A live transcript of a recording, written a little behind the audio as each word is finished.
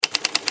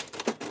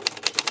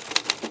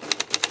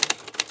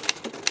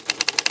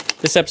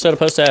This episode of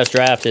Post Status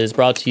Draft is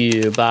brought to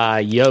you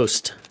by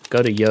Yoast.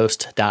 Go to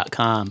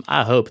Yoast.com.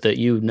 I hope that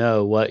you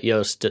know what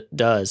Yoast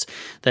does.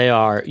 They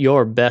are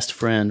your best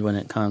friend when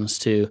it comes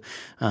to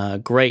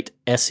great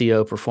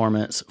SEO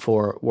performance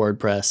for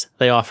WordPress.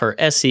 They offer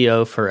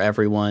SEO for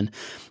everyone.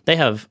 They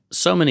have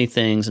so many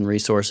things and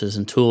resources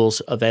and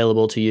tools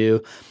available to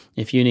you.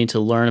 If you need to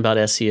learn about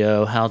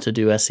SEO, how to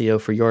do SEO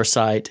for your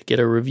site, get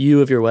a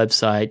review of your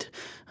website,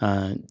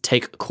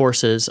 take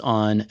courses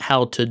on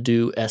how to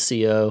do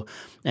SEO,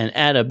 and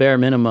at a bare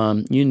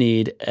minimum, you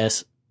need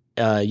Yoast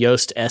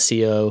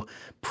SEO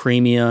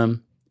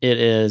Premium. It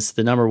is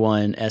the number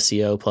one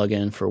SEO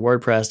plugin for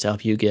WordPress to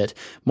help you get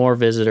more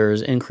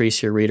visitors,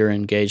 increase your reader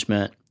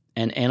engagement,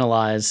 and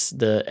analyze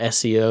the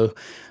SEO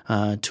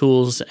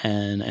tools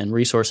and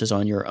resources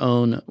on your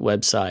own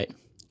website.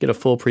 Get a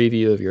full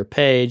preview of your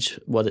page,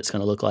 what it's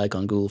going to look like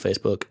on Google,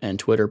 Facebook, and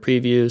Twitter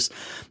previews,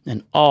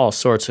 and all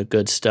sorts of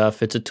good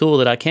stuff. It's a tool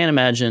that I can't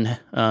imagine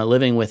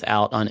living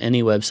without on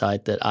any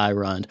website that I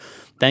run.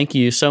 Thank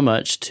you so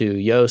much to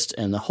Yoast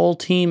and the whole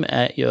team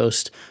at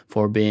Yoast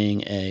for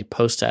being a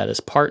Post Status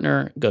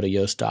partner. Go to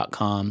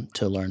Yoast.com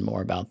to learn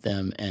more about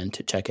them and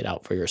to check it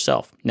out for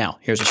yourself. Now,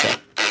 here's the show.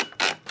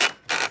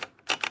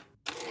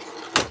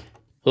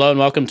 Hello and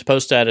welcome to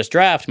Post Status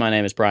Draft. My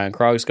name is Brian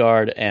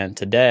Krogsgaard, and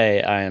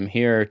today I am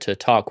here to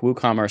talk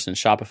WooCommerce and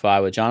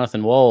Shopify with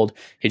Jonathan Wold.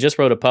 He just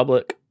wrote a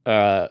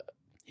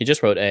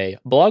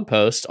blog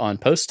post on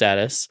Post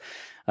Status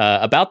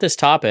about this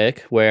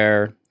topic,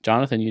 where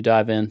Jonathan, you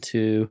dive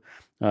into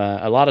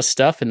a lot of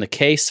stuff in the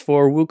case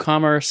for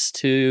WooCommerce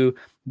to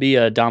be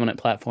a dominant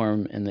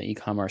platform in the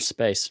e-commerce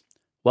space.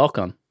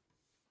 Welcome.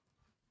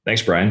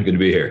 Thanks, Brian. Good to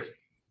be here.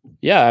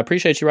 Yeah, I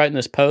appreciate you writing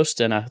this post,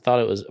 and I thought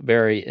it was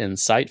very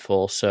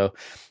insightful. So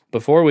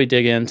before we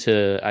dig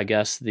into, I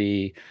guess,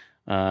 the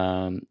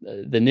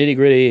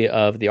nitty-gritty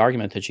of the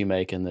argument that you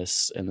make in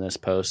this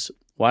post,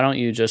 why don't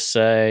you just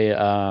say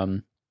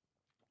a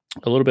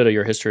little bit of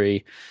your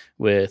history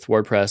with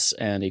WordPress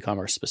and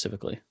e-commerce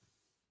specifically?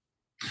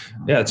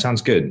 Yeah, it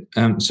sounds good.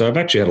 So I've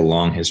actually had a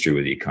long history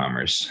with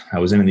e-commerce. I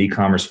was in an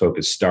e-commerce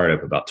focused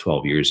startup about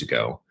 12 years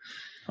ago.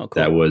 Oh,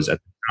 cool. That was at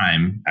the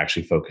time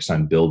actually focused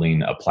on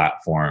building a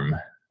platform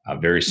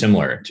very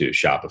similar to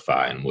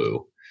Shopify and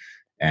Woo,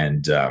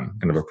 and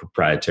kind of a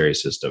proprietary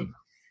system.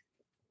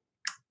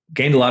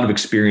 Gained a lot of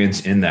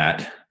experience in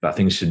that about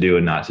things to do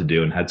and not to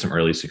do, and had some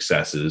early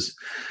successes.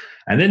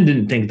 And then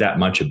didn't think that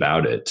much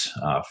about it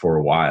for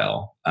a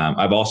while.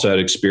 I've also had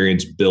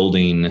experience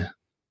building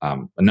a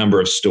number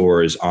of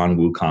stores on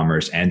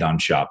WooCommerce and on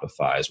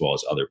Shopify, as well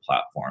as other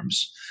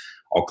platforms,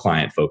 all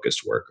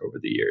client-focused work over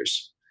the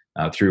years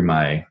through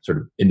my sort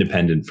of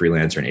independent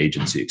freelancer and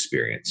agency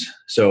experience.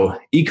 So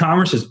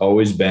e-commerce has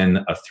always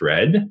been a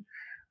thread.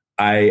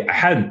 I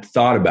hadn't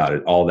thought about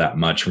it all that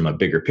much from a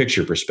bigger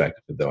picture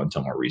perspective, though,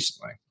 until more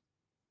recently.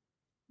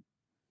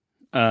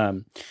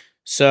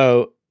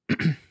 So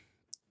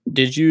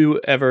did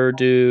you ever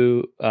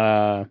do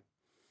a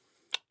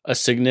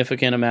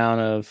significant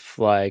amount of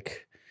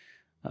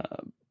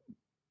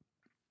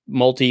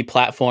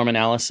multi-platform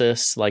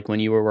analysis, like when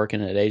you were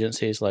working at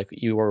agencies, like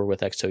you were with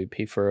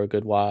XWP for a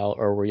good while,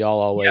 or were y'all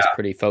always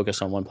pretty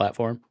focused on one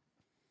platform?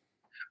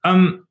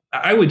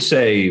 I would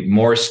say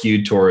more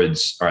skewed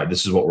towards, all right,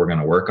 this is what we're going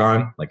to work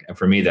on. Like,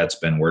 for me, that's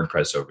been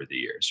WordPress over the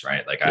years,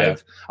 right? Like a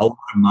lot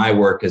of my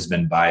work has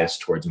been biased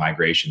towards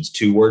migrations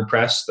to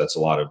WordPress. That's a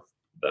lot of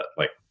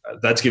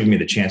that's given me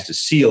the chance to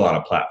see a lot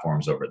of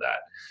platforms over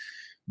that.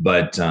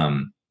 But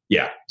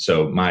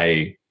so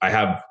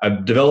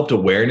I've developed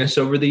awareness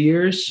over the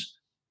years,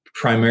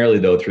 primarily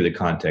though through the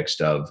context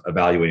of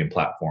evaluating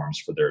platforms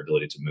for their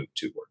ability to move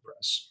to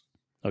WordPress.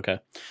 Okay.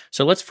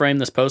 So let's frame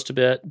this post a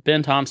bit.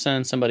 Ben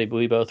Thompson, somebody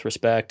we both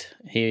respect.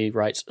 He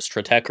writes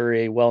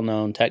Stratechery,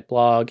 well-known tech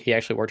blog. He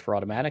actually worked for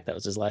Automattic. That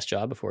was his last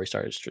job before he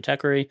started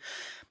Stratechery.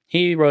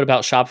 He wrote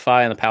about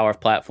Shopify and the power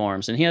of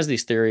platforms, and he has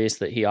these theories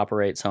that he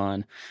operates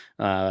on,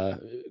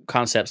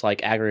 concepts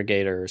like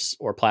aggregators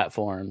or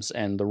platforms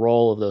and the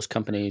role of those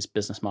companies,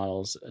 business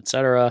models,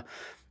 etc.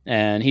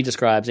 And he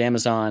describes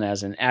Amazon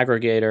as an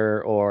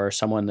aggregator, or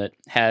someone that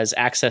has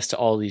access to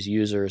all these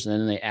users, and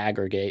then they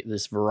aggregate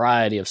this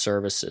variety of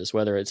services,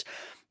 whether it's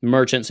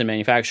merchants and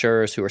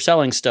manufacturers who are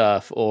selling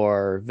stuff,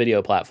 or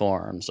video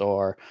platforms,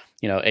 or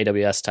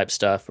AWS type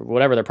stuff, or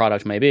whatever their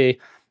product may be.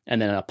 And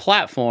then a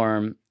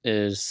platform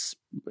is,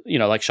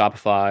 like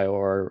Shopify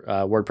or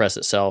WordPress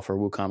itself, or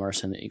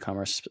WooCommerce in the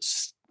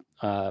e-commerce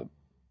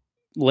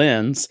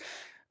lens,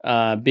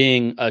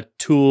 being a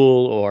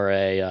tool or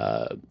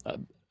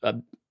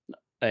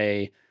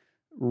a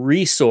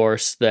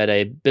resource that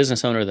a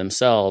business owner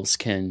themselves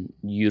can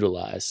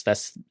utilize.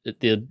 That's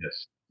the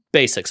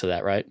basics of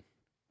that, right?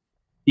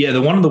 Yeah,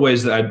 one of the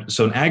ways that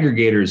so an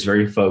aggregator is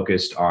very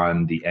focused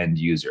on the end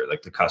user,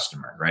 like the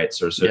customer, right?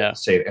 So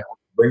say,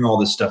 bring all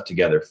this stuff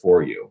together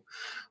for you.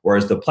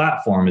 Whereas the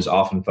platform is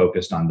often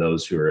focused on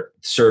those who are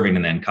serving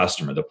an end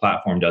customer. The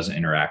platform doesn't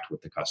interact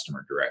with the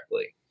customer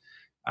directly.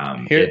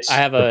 Here, I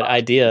have an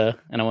idea,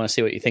 and I want to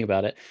see what you think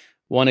about it.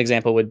 one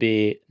example would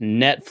be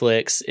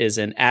Netflix is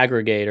an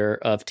aggregator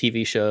of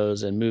TV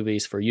shows and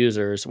movies for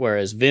users,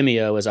 whereas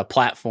Vimeo is a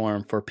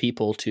platform for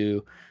people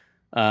to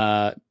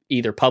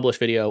either publish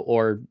video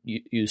or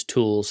use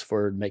tools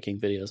for making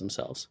videos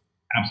themselves.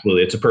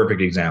 Absolutely. It's a perfect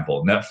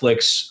example.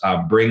 Netflix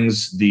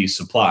brings the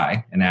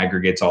supply and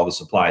aggregates all the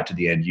supply to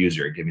the end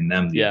user, giving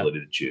them the ability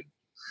to choose,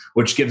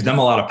 which gives them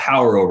a lot of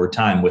power over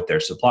time with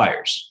their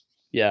suppliers.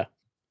 Yeah.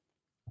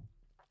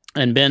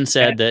 And Ben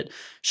said that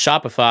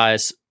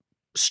Shopify's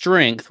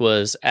strength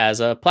was as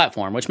a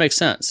platform, which makes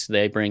sense.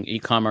 They bring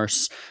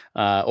e-commerce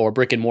or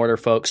brick and mortar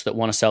folks that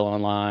want to sell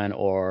online,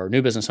 or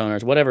new business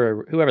owners,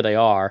 whoever they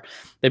are,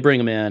 they bring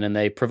them in and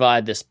they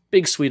provide this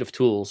big suite of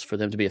tools for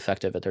them to be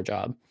effective at their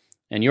job.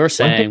 And you're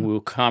saying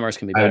WooCommerce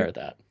can be better at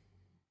that.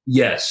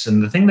 Yes.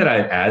 And the thing that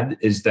I'd add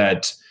is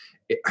that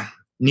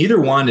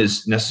neither one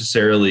is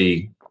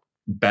necessarily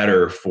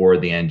better for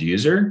the end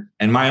user.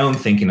 And my own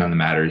thinking on the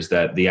matter is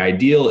that the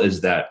ideal is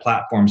that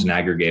platforms and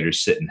aggregators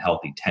sit in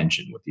healthy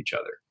tension with each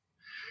other,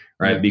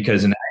 right? Mm-hmm.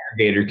 Because an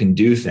aggregator can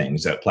do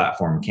things that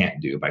platform can't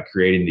do by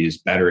creating these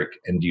better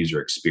end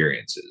user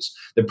experiences.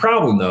 The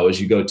problem, though,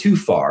 is you go too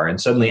far and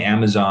suddenly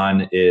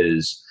Amazon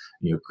is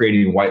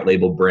creating white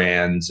label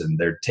brands, and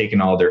they're taking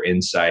all their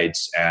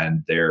insights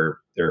and they're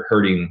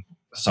hurting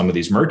some of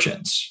these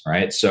merchants,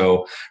 right?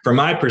 So from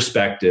my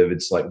perspective,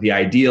 it's like the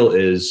ideal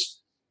is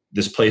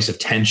this place of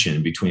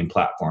tension between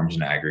platforms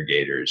and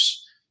aggregators.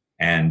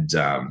 And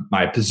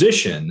my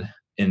position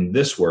in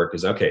this work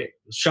is, okay,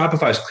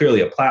 Shopify is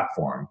clearly a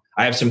platform.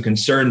 I have some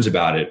concerns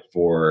about it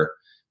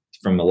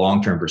from a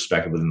long-term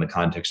perspective within the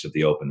context of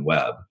the open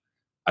web.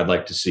 I'd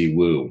like to see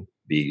Woo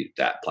be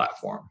that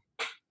platform.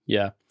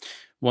 Yeah.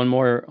 One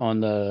more on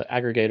the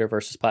aggregator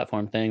versus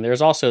platform thing.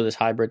 There's also this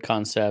hybrid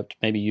concept.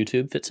 Maybe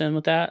YouTube fits in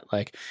with that.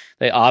 Like,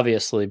 they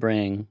obviously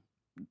bring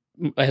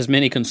as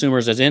many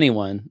consumers as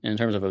anyone in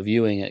terms of a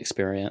viewing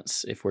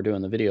experience, if we're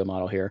doing the video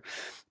model here.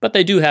 But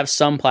they do have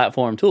some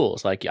platform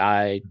tools. Like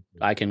I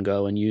can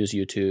go and use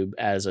YouTube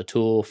as a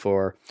tool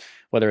for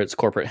whether it's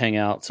corporate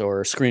hangouts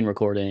or screen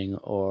recording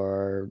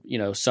or,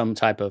 some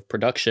type of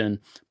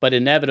production. But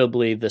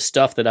inevitably, the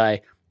stuff that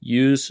I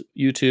use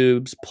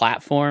YouTube's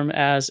platform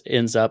as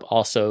ends up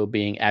also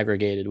being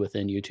aggregated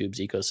within YouTube's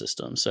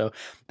ecosystem. So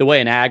the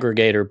way an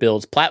aggregator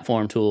builds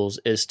platform tools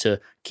is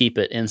to keep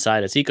it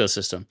inside its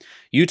ecosystem.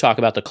 You talk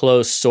about the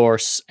closed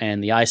source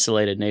and the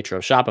isolated nature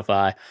of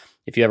Shopify.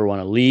 If you ever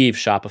want to leave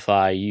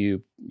Shopify,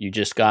 you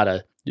just got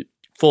to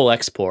full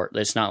export.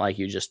 It's not like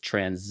you just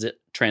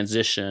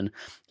transition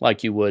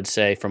like you would,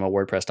 say, from a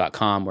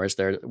WordPress.com,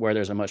 where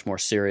there's a much more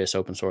serious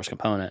open source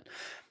component.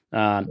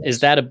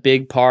 Is that a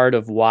big part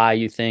of why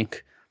you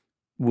think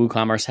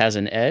WooCommerce has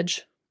an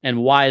edge?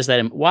 And why is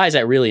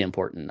that really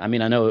important? I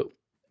mean, I know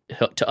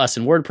to us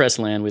in WordPress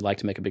land, we'd like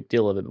to make a big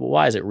deal of it, but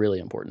why is it really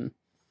important?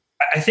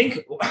 I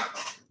think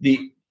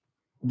the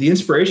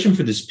inspiration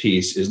for this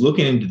piece is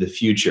looking into the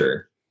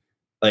future.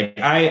 Like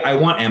I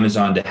want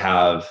Amazon to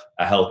have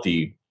a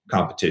healthy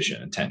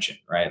competition and tension,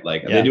 right?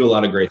 Like they do a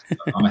lot of great stuff.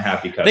 I'm a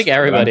happy customer. I think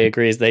everybody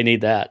agrees they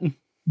need that.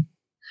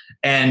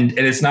 And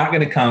it's not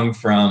going to come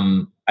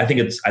from, I think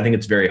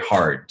it's very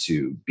hard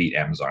to beat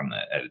Amazon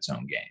at its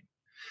own game.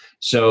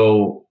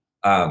 So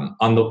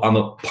on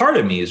the part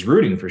of me is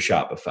rooting for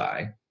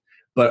Shopify,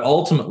 but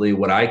ultimately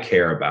what I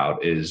care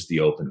about is the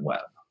open web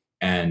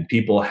and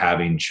people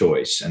having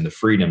choice and the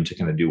freedom to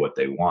kind of do what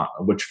they want,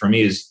 which for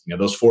me is,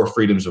 those 4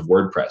 freedoms of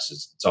WordPress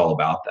it's all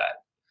about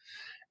that.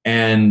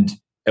 And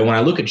when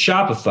I look at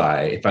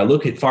Shopify, if I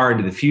look at far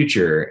into the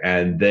future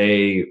and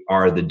they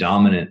are the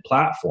dominant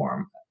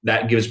platform,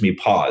 that gives me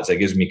pause. That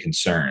gives me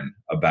concern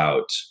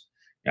about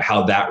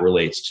how that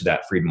relates to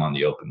that freedom on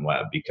the open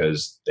web,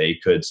 because they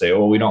could say,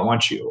 oh, we don't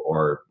want you,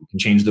 or we can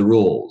change the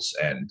rules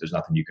and there's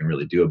nothing you can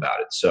really do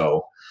about it.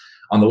 So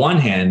on the one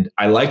hand,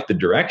 I like the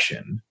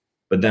direction,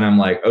 but then I'm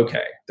like,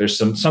 okay, there's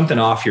something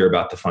off here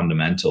about the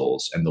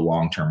fundamentals and the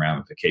long-term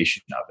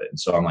ramification of it. And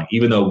so I'm like,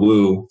 even though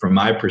Woo, from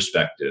my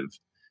perspective,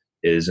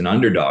 is an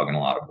underdog in a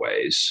lot of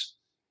ways,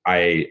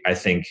 I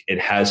think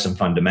it has some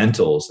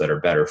fundamentals that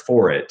are better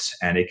for it,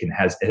 and it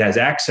has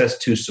access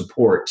to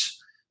support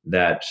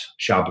that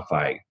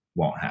Shopify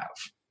won't have.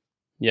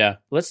 Yeah.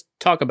 Let's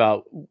talk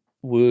about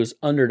Woo's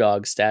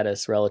underdog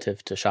status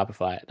relative to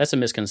Shopify. That's a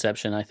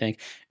misconception, I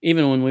think.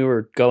 Even when we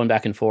were going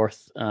back and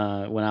forth,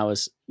 when I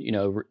was,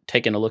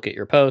 taking a look at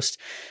your post,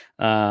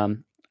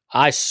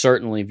 I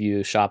certainly view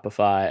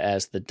Shopify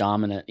as the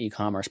dominant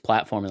e-commerce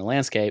platform in the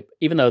landscape,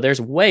 even though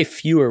there's way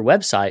fewer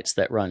websites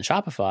that run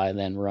Shopify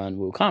than run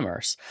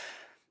WooCommerce.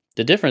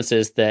 The difference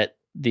is that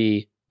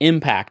the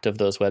impact of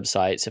those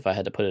websites, if I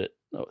had to put it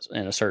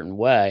in a certain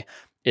way,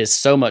 is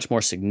so much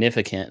more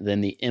significant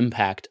than the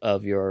impact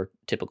of your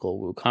typical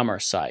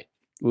WooCommerce site.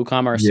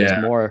 WooCommerce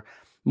is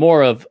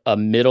more of a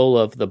middle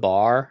of the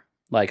bar.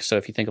 Like, so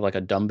if you think of like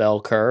a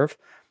dumbbell curve,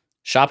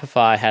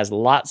 Shopify has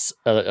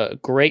a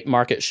great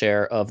market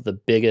share of the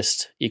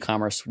biggest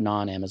e-commerce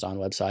non-Amazon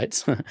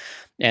websites.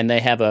 And they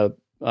have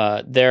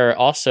they're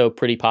also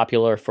pretty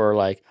popular for,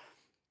 like,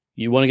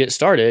 you want to get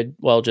started,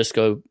 well, just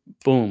go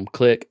boom,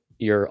 click,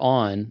 you're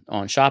on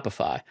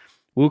Shopify.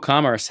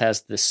 WooCommerce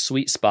has this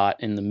sweet spot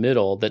in the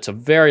middle that's a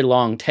very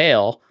long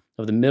tail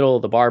of the middle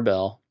of the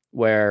barbell,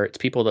 where it's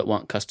people that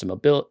want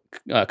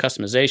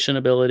customization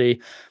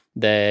ability.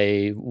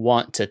 They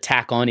want to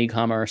tack on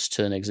e-commerce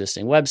to an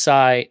existing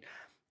website.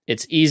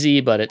 It's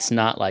easy, but it's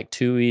not like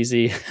too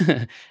easy.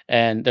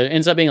 And there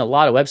ends up being a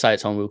lot of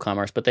websites on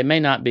WooCommerce, but they may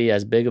not be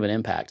as big of an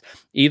impact,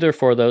 either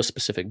for those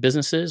specific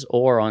businesses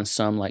or on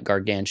some like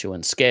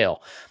gargantuan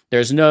scale.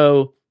 There's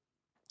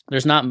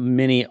not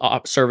many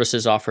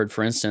services offered,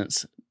 for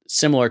instance,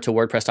 similar to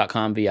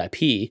WordPress.com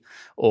VIP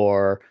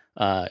or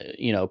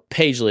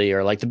Pagely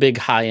or like the big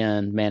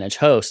high-end managed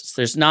hosts.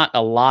 There's not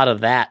a lot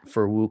of that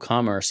for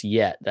WooCommerce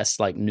yet. That's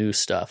like new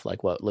stuff,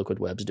 like what Liquid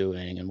Web's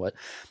doing and what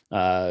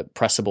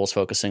Pressable's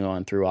focusing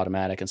on through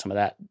Automatic and some of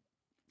that.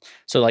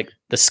 So like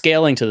the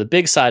scaling to the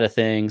big side of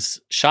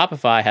things,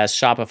 Shopify has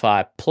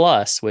Shopify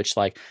Plus, which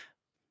like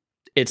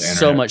it's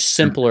so much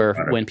simpler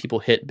when people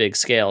hit big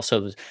scale.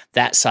 So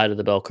that side of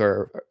the bell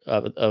curve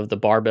of the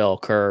barbell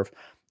curve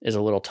is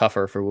a little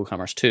tougher for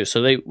WooCommerce too.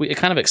 So it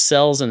kind of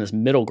excels in this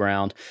middle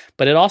ground,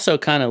 but it also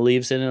kind of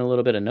leaves it in a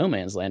little bit of no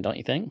man's land, don't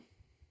you think?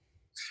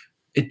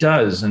 It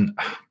does. And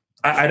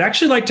I'd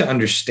actually like to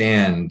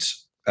understand,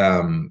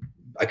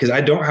 because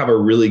I don't have a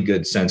really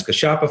good sense, because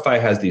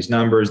Shopify has these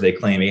numbers. They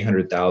claim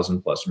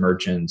 800,000 plus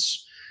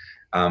merchants.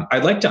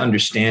 I'd like to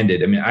understand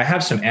it. I mean, I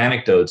have some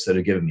anecdotes that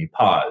have given me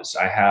pause.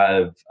 I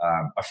have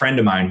a friend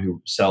of mine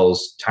who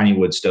sells tiny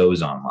wood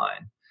stoves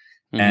online.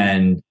 Mm-hmm.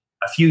 And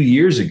a few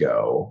years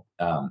ago,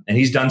 and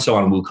he's done so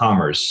on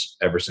WooCommerce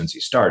ever since he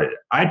started,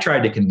 I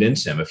tried to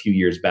convince him a few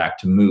years back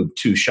to move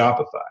to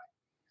Shopify.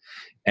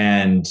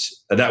 And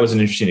that was an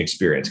interesting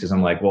experience because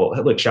I'm like, well,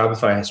 look,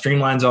 Shopify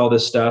streamlines all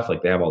this stuff.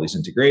 Like they have all these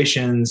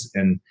integrations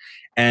and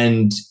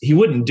he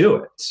wouldn't do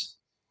it.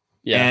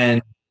 Yeah.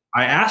 And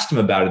I asked him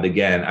about it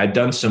again. I'd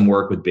done some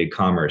work with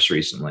BigCommerce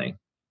recently.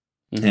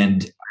 Mm-hmm.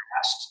 And I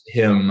asked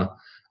him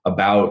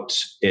about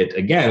it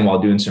again while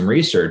doing some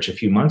research a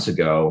few months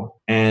ago.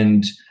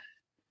 And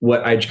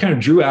what I kind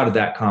of drew out of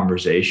that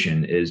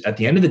conversation is at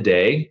the end of the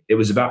day, it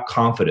was about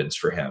confidence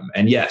for him.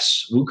 And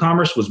yes,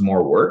 WooCommerce was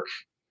more work,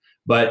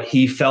 but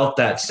he felt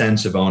that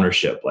sense of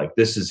ownership, like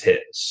this is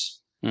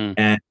his.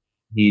 And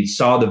he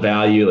saw the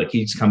value, like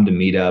he's come to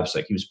meetups,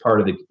 like he was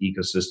part of the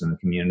ecosystem, the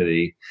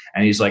community.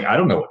 And he's like, I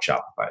don't know what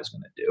Shopify is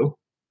going to do.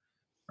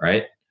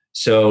 Right.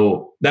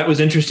 So that was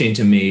interesting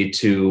to me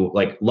to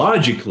like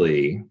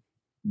logically,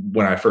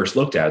 when I first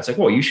looked at it, it's like,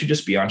 well, you should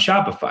just be on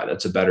Shopify.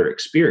 That's a better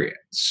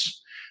experience.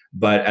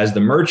 But as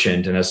the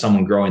merchant and as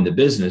someone growing the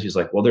business, he's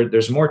like, well,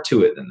 there's more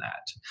to it than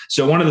that.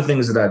 So one of the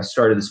things that I've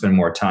started to spend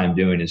more time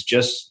doing is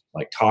just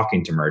like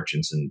talking to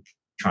merchants and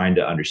trying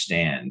to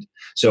understand.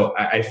 So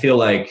I feel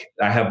like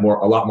I have a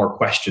lot more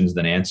questions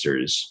than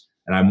answers.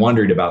 And I'm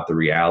wondering about the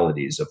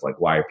realities of like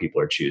why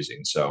people are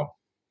choosing. So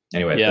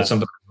anyway, that's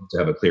something to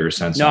have a clearer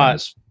sense on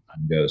as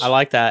time goes. I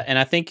like that. And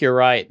I think you're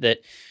right that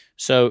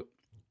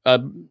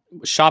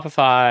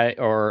Shopify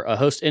or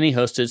any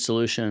hosted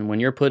solution, when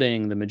you're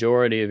putting the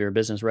majority of your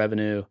business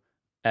revenue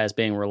as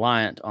being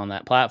reliant on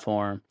that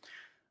platform,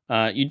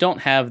 you don't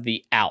have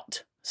the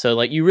out. So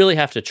like you really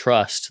have to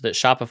trust that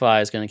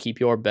Shopify is going to keep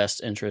your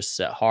best interests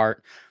at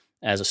heart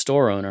as a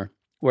store owner.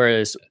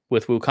 Whereas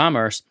with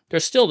WooCommerce,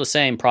 there's still the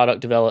same product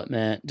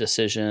development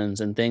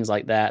decisions and things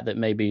like that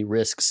may be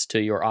risks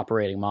to your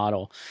operating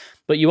model.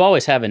 But you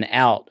always have an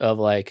out of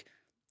like,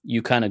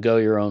 you kind of go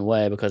your own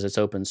way because it's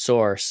open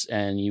source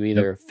and you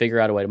either figure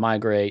out a way to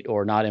migrate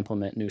or not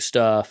implement new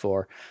stuff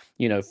or,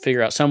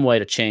 figure out some way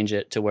to change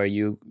it to where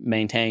you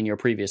maintain your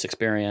previous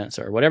experience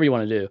or whatever you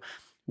want to do.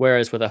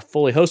 Whereas with a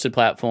fully hosted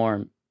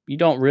platform, you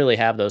don't really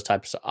have those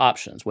types of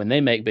options. When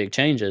they make big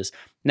changes,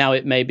 now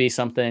it may be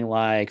something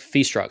like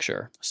fee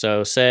structure.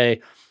 So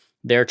say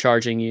they're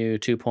charging you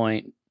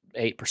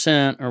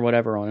 2.8% or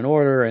whatever on an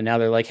order. And now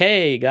they're like,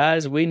 hey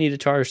guys, we need to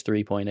charge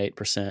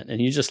 3.8%.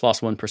 And you just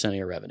lost 1% of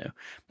your revenue.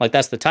 Like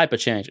that's the type of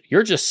change.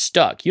 You're just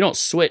stuck. You don't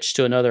switch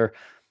to another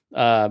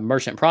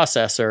merchant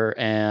processor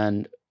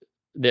and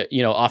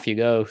off you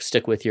go,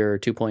 stick with your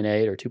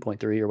 2.8 or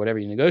 2.3 or whatever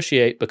you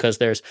negotiate because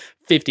there's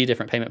 50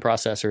 different payment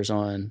processors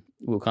on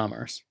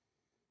WooCommerce.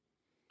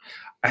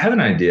 I have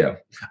an idea.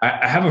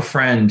 I have a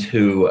friend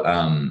who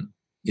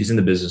is in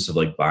the business of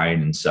like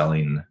buying and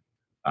selling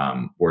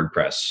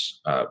WordPress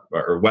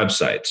or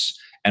websites.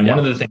 And one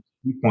of the things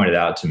he pointed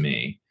out to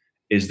me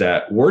is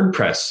that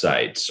WordPress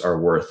sites are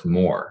worth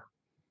more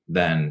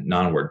than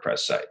non-WordPress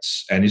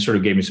sites. And he sort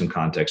of gave me some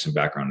context and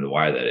background to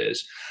why that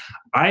is.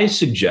 I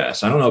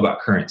suggest, I don't know about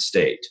current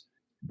state,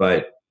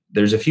 but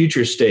there's a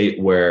future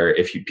state where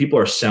if people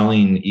are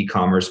selling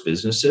e-commerce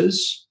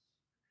businesses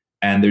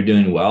and they're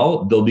doing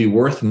well, they'll be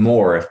worth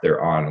more if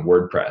they're on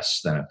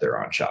WordPress than if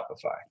they're on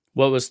Shopify.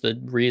 What was the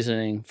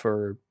reasoning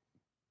for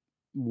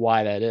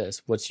why that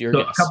is? What's your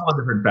guess? A couple of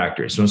different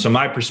factors. So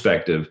my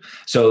perspective,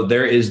 so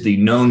there is the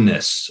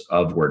knownness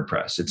of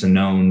WordPress. It's a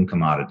known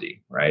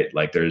commodity, right?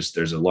 Like there's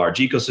a large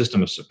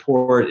ecosystem of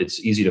support. It's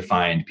easy to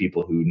find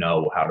people who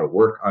know how to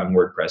work on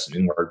WordPress and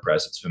in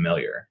WordPress, it's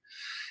familiar.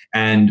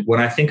 And when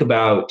I think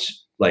about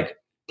like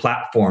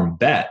platform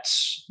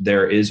bets,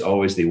 there is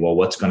always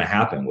what's going to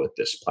happen with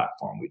this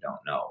platform? We don't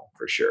know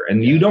for sure.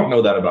 And you don't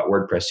know that about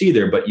WordPress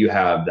either, but you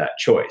have that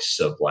choice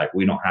of like,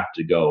 we don't have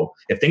to go,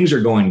 if things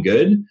are going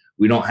good,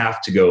 we don't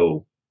have to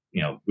go,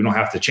 we don't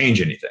have to change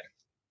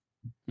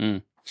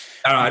anything.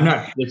 I'm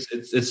not,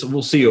 it's,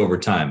 we'll see over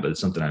time, but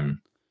it's something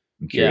I'm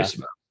curious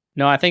about.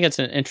 No, I think it's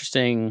an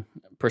interesting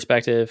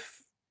perspective.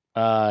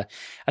 I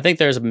think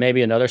there's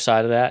maybe another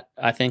side of that.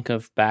 I think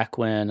of back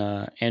when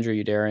Andrew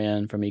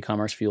Udarian from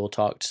E-commerce Fuel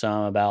talked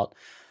some about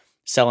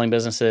selling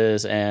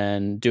businesses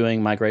and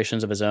doing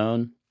migrations of his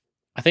own.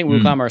 I think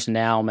WooCommerce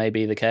now may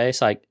be the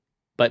case.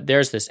 But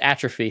there's this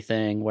atrophy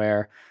thing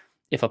where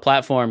if a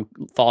platform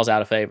falls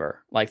out of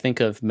favor, like think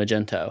of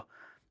Magento.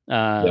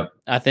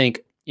 I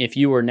think if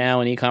you were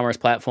now an e-commerce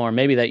platform,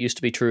 maybe that used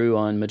to be true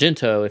on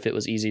Magento if it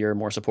was easier,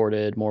 more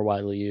supported, more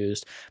widely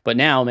used. But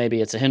now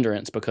maybe it's a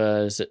hindrance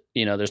because,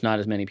 there's not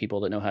as many people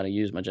that know how to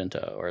use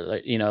Magento,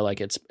 or,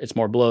 it's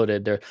more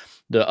bloated.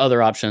 The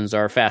other options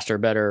are faster,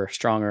 better,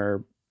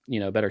 stronger,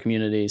 better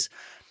communities.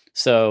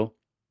 So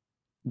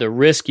the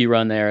risk you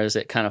run there is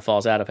it kind of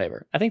falls out of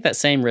favor. I think that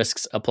same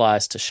risk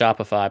applies to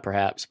Shopify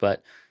perhaps,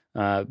 but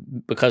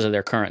because of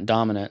their current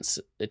dominance,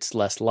 it's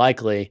less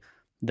likely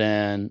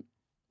than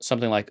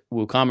something like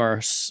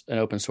WooCommerce, an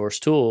open source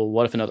tool.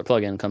 What if another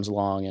plugin comes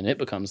along and it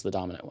becomes the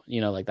dominant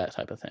one? Like that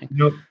type of thing.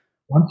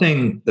 One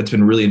thing that's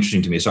been really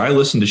interesting to me. So I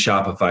listened to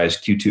Shopify's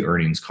Q2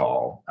 earnings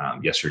call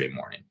yesterday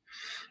morning,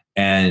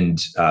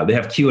 and they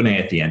have Q&A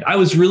at the end. I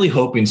was really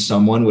hoping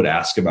someone would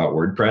ask about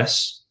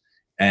WordPress,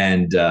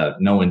 and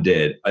no one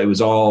did. It was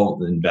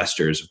all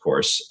investors, of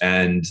course,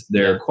 and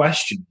their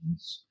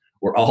questions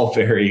were all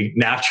very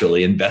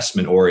naturally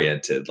investment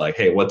oriented. Like,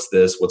 hey, what's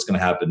this? What's going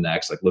to happen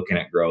next? Like looking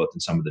at growth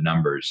and some of the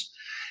numbers.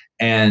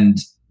 And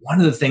one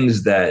of the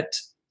things that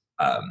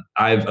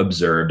I've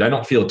observed, I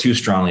don't feel too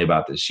strongly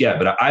about this yet,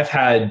 but I've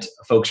had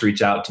folks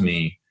reach out to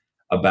me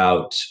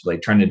about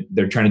like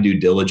they're trying to do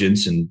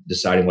diligence and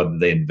deciding whether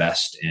they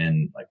invest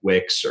in like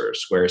Wix or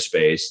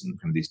Squarespace and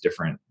kind of these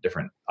different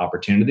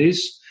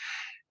opportunities.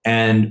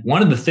 And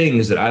one of the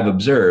things that I've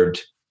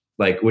observed,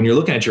 like when you're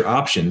looking at your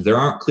options, there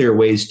aren't clear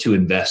ways to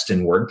invest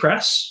in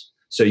WordPress.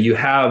 So you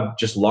have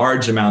just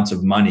large amounts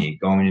of money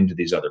going into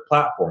these other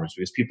platforms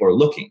because people are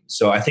looking.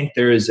 So I think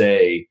there is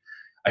a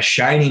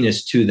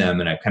shininess to them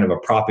and a kind of a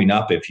propping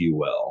up, if you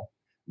will,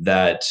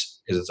 that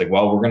because it's like,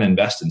 well, we're going to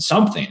invest in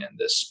something in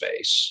this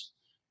space.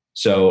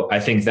 So I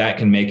think that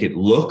can make it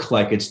look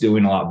like it's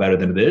doing a lot better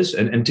than it is.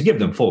 And to give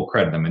them full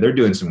credit, I mean, they're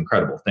doing some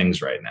incredible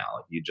things right now.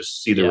 Like you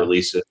just see the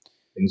releases,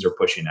 things are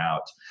pushing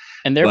out.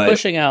 And they're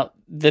pushing out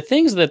the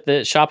things that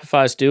the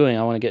Shopify is doing.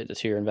 I want to get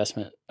to your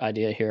investment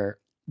idea here.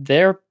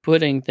 They're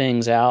putting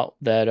things out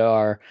that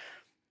are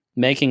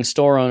making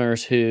store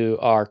owners who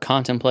are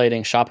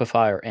contemplating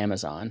Shopify or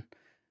Amazon,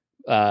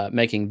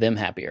 making them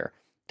happier.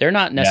 They're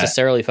not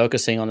necessarily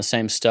focusing on the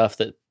same stuff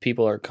that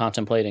people are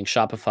contemplating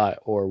Shopify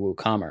or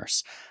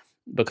WooCommerce,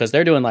 because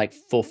they're doing like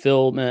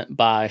fulfillment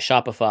by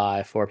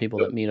Shopify for people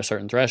that meet a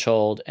certain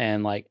threshold,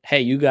 and like,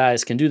 hey, you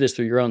guys can do this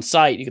through your own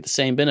site. You get the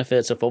same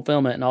benefits of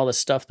fulfillment and all this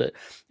stuff that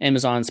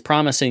Amazon's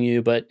promising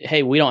you, but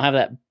hey, we don't have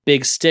that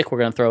big stick we're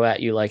going to throw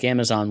at you like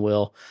Amazon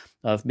will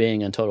of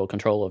being in total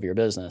control of your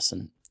business.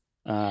 And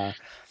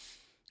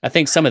I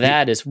think some of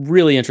that is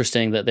really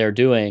interesting that they're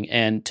doing.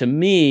 And to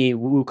me,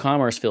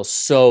 WooCommerce feels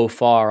so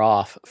far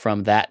off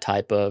from that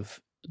type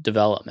of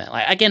development.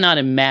 Like I cannot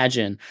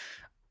imagine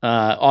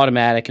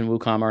Automatic and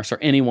WooCommerce or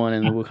anyone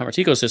in the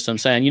WooCommerce ecosystem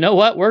saying, you know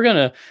what, we're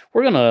gonna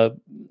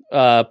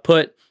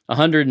put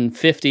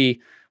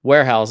 150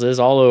 warehouses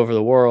all over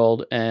the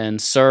world and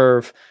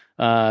serve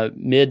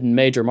mid and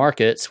major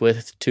markets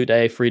with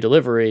 2-day free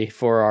delivery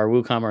for our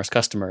WooCommerce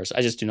customers.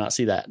 I just do not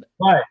see that.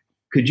 But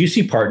could you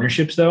see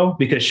partnerships though?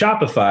 Because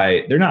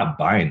Shopify, they're not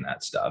buying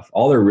that stuff.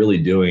 All they're really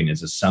doing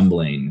is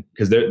assembling,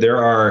 because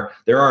there are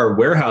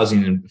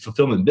warehousing and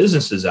fulfillment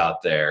businesses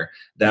out there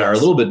that are a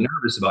little bit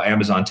nervous about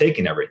Amazon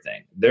taking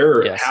everything.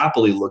 They're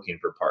happily looking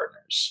for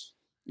partners.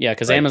 Yeah,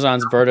 because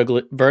Amazon's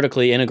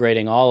vertically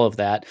integrating all of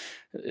that.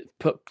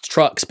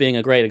 Trucks being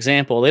a great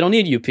example. They don't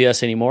need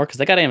UPS anymore because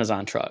they got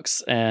Amazon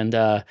trucks. And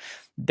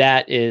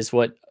that is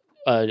what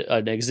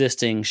an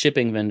existing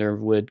shipping vendor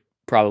would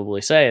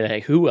probably say, hey,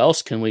 who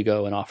else can we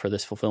go and offer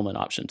this fulfillment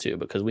option to?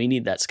 Because we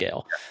need that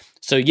scale.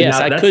 So yes,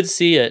 I could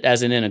see it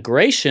as an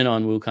integration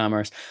on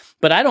WooCommerce,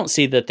 but I don't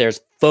see that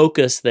there's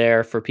focus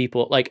there for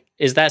people. Like,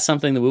 is that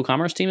something the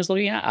WooCommerce team is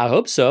looking at? I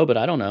hope so, but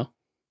I don't know.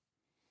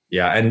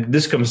 Yeah, and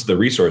this comes to the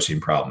resourcing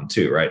problem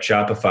too, right?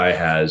 Shopify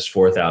has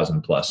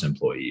 4,000 plus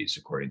employees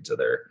according to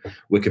their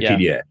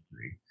Wikipedia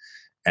entry.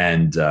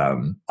 And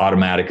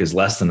Automatic is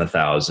less than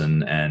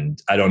 1,000,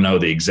 and I don't know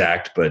the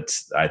exact, but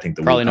I think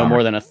the probably no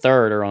more than a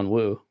third are on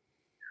Woo.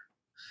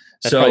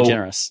 That's probably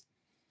generous.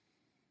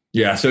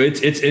 Yeah, so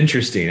it's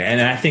interesting,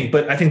 and I think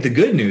the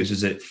good news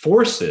is it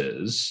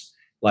forces,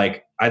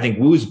 like, I think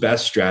Woo's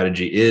best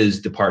strategy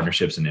is the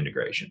partnerships and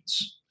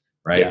integrations.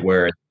 right? Yeah.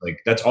 Where like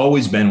that's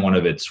always been one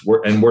of its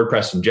and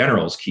WordPress in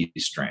general's key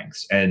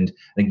strengths. And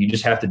I think you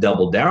just have to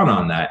double down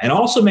on that and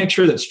also make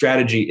sure that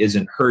strategy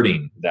isn't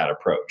hurting that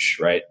approach,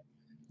 right?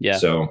 Yeah.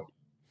 So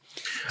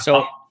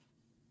go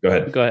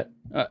ahead. Go ahead.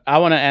 I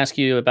want to ask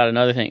you about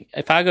another thing.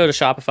 If I go to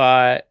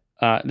Shopify,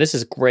 this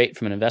is great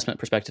from an investment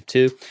perspective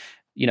too.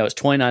 It's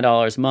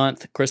 $29 a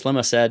month. Chris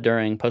Lema said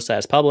during Post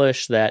As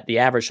Published that the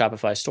average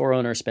Shopify store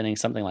owner is spending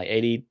something like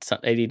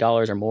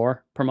 $80 or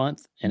more per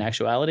month in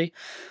actuality.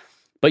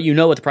 But you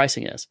know what the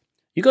pricing is.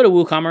 You go to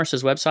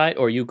WooCommerce's website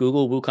or you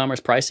Google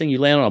WooCommerce pricing, you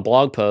land on a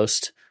blog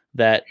post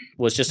that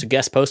was just a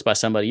guest post by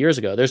somebody years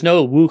ago. There's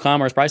no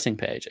WooCommerce pricing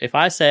page. If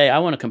I say I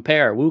want to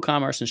compare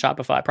WooCommerce and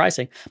Shopify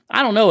pricing,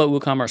 I don't know what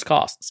WooCommerce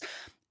costs.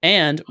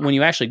 And when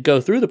you actually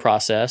go through the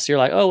process, you're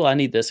like, oh, well, I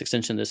need this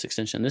extension, this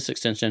extension, this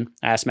extension.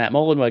 I asked Matt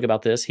Mullenweg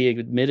about this. He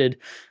admitted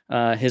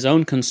his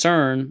own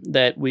concern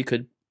that we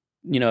could,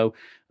 onesie,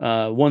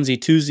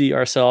 twosie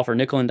ourselves or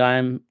nickel and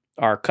dime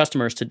our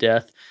customers to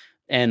death.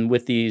 And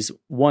with these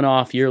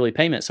one-off yearly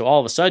payments, so all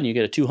of a sudden you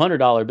get a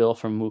 $200 bill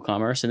from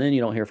WooCommerce, and then you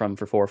don't hear from them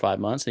for 4 or 5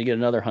 months, and you get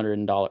another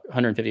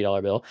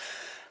 $150 bill.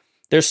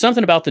 There's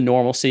something about the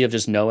normalcy of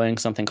just knowing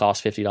something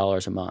costs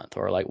 $50 a month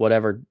or like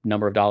whatever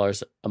number of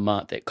dollars a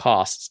month it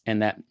costs,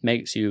 and that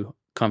makes you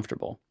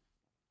comfortable.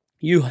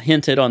 You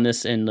hinted on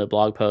this in the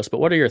blog post, but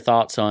what are your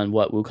thoughts on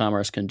what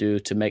WooCommerce can do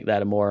to make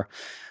that a more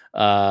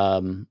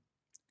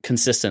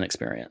consistent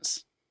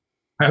experience?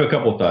 I have a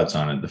couple of thoughts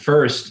on it. The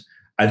first,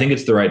 I think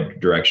it's the right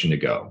direction to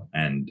go.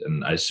 And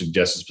I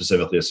suggested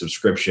specifically a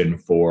subscription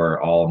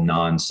for all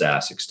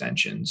non-SaaS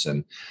extensions.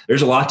 And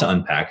there's a lot to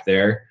unpack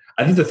there.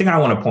 I think the thing I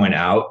want to point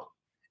out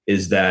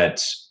is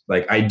that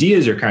like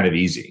ideas are kind of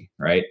easy,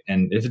 right?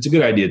 And if it's a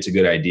good idea, it's a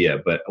good idea.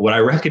 But what I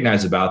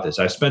recognize about this,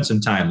 I've spent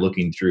some time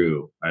looking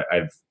through,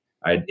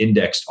 I've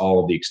indexed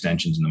all of the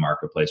extensions in the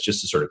marketplace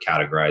just to sort of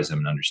categorize them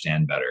and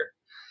understand better.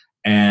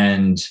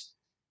 And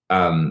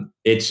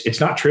it's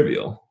not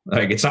trivial.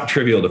 Like it's not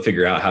trivial to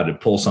figure out how to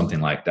pull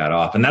something like that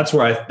off. And that's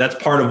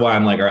part of why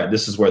I'm like, all right,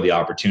 this is where the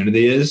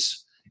opportunity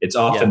is. It's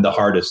often the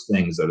hardest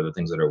things that are the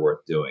things that are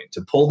worth doing.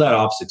 To pull that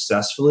off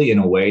successfully in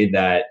a way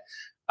that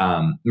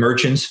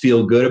merchants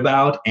feel good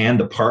about and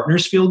the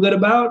partners feel good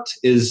about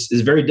is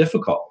very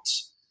difficult.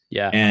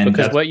 Yeah, and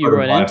because what you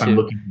run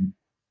into,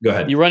 go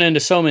ahead. You run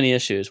into so many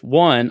issues.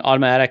 One,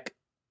 automatic.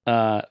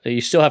 You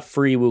still have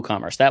free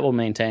WooCommerce. That will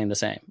maintain the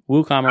same.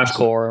 WooCommerce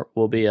Absolutely. Core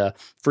will be a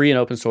free and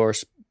open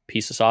source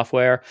piece of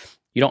software.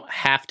 You don't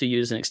have to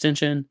use an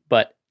extension,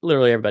 but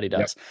literally everybody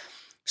does. Yep.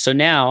 So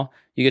now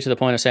you get to the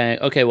point of saying,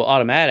 okay, well,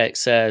 Automatic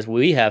says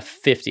we have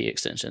 50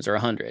 extensions or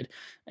 100,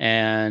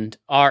 and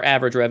our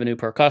average revenue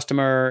per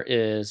customer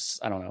is,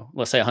 I don't know,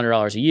 let's say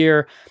 $100 a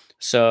year.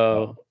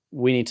 So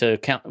we need to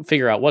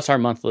figure out what's our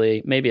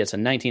monthly. Maybe it's a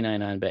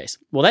 $19.99 base.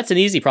 Well, that's an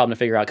easy problem to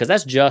figure out because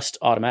that's just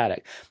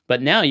Automatic.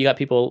 But now you got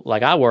people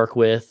like I work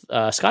with,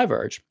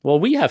 Skyverge. Well,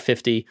 we have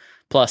 50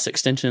 plus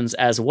extensions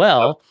as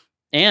well.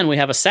 And we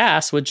have a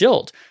SaaS with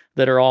Jilt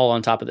that are all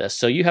on top of this.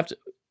 So you have to,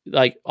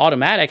 like,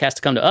 Automatic has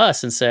to come to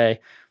us and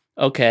say,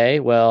 okay,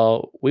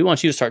 well, we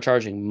want you to start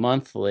charging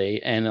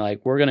monthly, and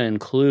like we're going to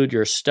include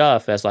your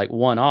stuff as like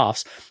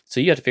one-offs. So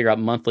you have to figure out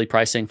monthly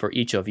pricing for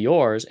each of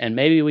yours, and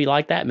maybe we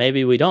like that,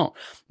 maybe we don't.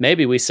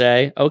 Maybe we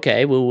say,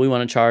 okay, well, we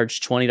want to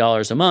charge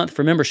 $20 a month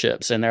for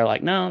memberships, and they're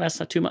like, no, that's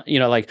not too much.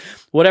 Like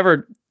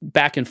whatever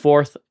back and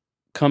forth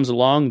comes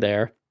along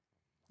there,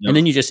 and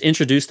then you just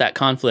introduce that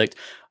conflict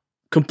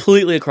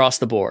completely across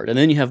the board. And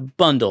then you have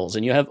bundles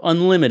and you have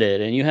unlimited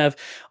and you have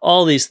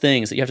all these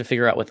things that you have to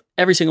figure out with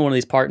every single one of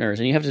these partners.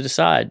 And you have to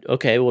decide,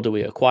 okay, well, do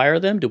we acquire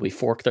them? Do we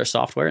fork their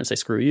software and say,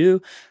 screw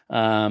you?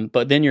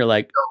 But then you're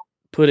like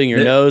putting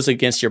your nose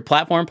against your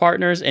platform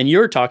partners, and you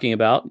are talking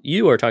about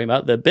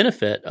the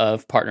benefit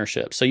of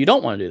partnership. So you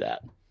don't want to do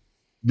that.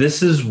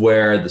 This is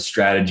where the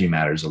strategy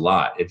matters a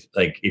lot.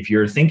 If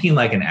you're thinking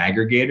like an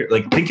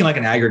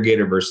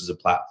aggregator, versus a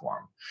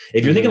platform.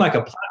 If you're thinking like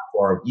a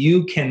platform,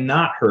 you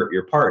cannot hurt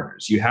your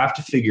partners. You have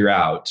to figure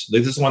out,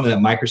 this is one that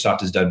Microsoft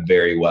has done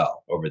very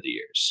well over the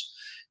years.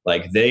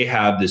 Like they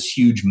have this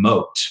huge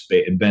moat,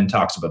 and Ben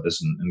talks about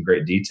this in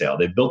great detail.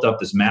 They've built up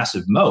this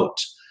massive moat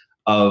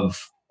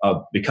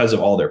because of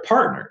all their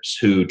partners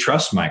who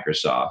trust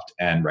Microsoft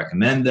and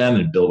recommend them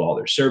and build all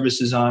their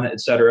services on it,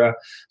 et cetera.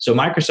 So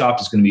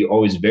Microsoft is going to be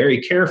always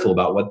very careful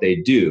about what they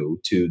do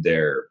to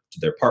their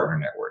partner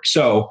network.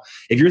 So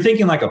if you're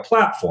thinking like a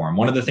platform,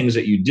 one of the things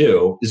that you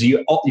do is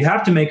you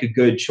have to make a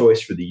good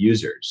choice for the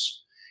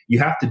users. You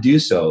have to do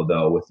so,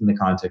 though, within the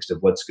context of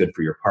what's good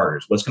for your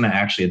partners, what's going to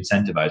actually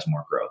incentivize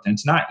more growth. And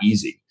it's not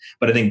easy,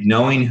 but I think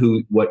knowing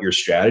what your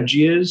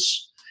strategy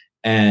is,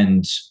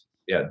 and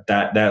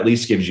that at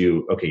least gives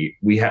you, okay,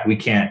 we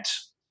can't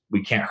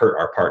hurt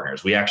our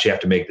partners. We actually have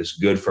to make this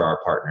good for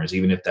our partners,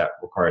 even if that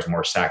requires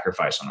more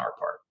sacrifice on our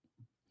part.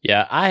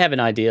 Yeah, I have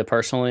an idea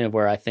personally of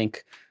where I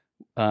think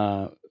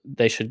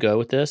they should go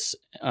with this.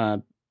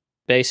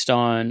 Based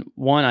on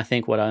one, I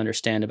think what I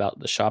understand about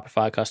the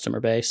Shopify customer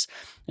base,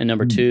 and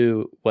number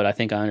two, what I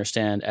think I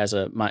understand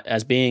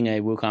as being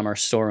a WooCommerce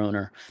store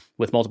owner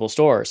with multiple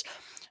stores.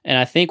 And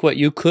I think what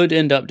you could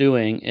end up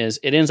doing is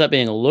it ends up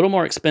being a little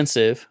more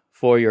expensive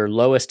for your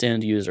lowest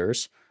end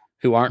users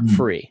who aren't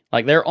free.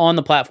 Like they're on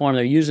the platform,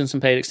 they're using some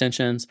paid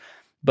extensions,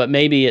 but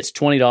maybe it's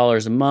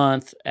 $20 a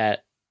month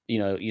at,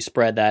 you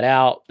spread that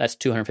out, that's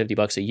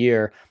 $250 a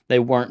year. They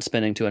weren't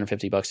spending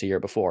 $250 a year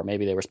before.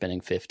 Maybe they were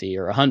spending 50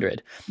 or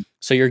 100.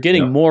 So you're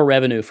getting more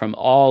revenue from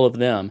all of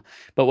them.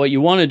 But what you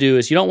want to do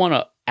is you don't want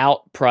to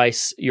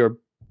outprice your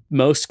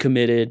most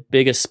committed,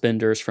 biggest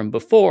spenders from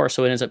before.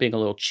 So it ends up being a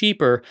little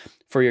cheaper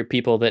for your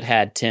people that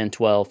had 10,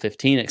 12,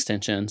 15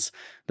 extensions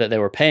that they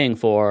were paying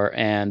for,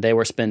 and they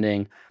were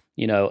spending,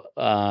 maybe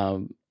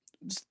a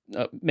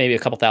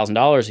couple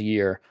 $1,000s a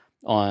year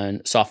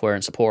on software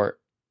and support.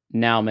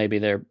 Now maybe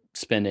they're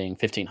spending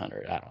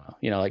 $1,500. I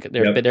don't know. Like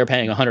they're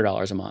paying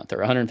 $100 a month or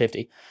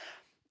 $150,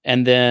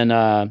 and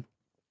then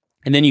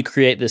you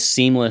create this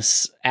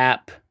seamless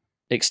app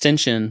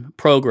extension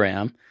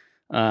program.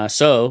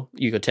 So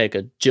you could take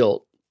a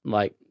Jilt,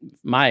 like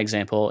my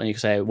example, and you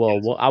could say,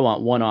 well, I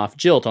want one-off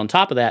Jilt on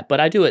top of that, but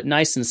I do it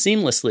nice and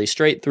seamlessly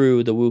straight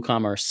through the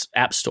WooCommerce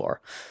App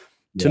Store.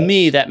 Yes. To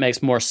me, that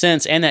makes more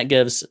sense, and that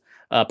gives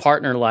a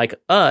partner like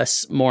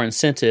us more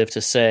incentive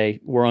to say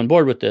we're on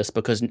board with this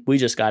because we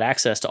just got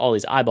access to all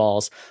these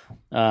eyeballs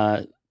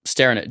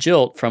staring at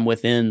Jilt from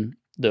within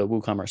the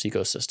WooCommerce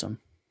ecosystem.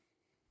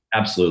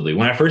 Absolutely.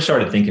 When I first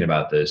started thinking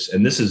about this,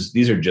 and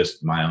these are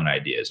just my own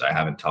ideas. I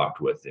haven't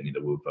talked with any of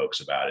the Woo folks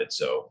about it,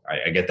 so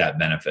I get that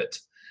benefit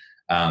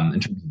in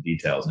terms of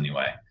details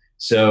anyway.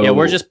 So yeah,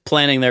 we're just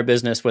planning their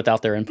business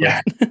without their input.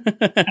 Yeah.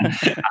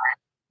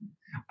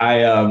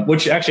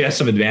 Which actually has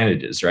some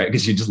advantages, right?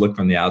 Because you just look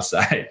from the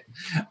outside.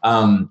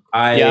 I'm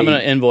going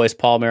to invoice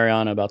Paul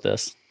Mariano about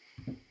this.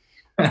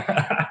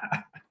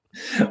 At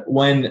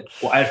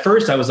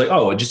first I was like,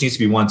 oh, it just needs to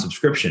be one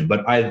subscription,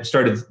 but I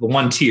started the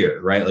one tier,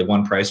 right? Like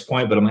one price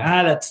point, but I'm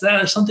like,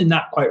 there's something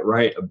not quite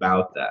right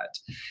about that.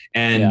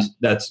 And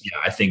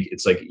I think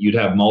it's like you'd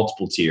have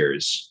multiple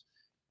tiers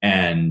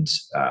and,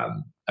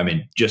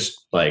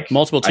 just like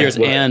multiple tiers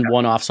and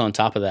one-offs on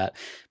top of that.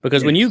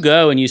 Because when you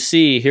go and you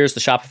see, here's the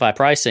Shopify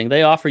pricing,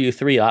 they offer you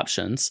 3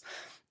 options.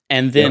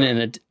 And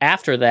then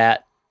after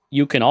that,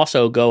 you can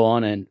also go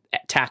on and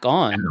tack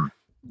on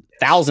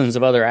thousands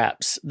of other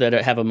apps that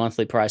have a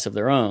monthly price of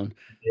their own.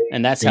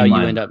 And that's how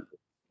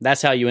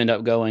you end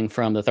up going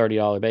from the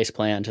 $30 base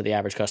plan to the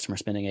average customer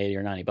spending $80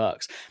 or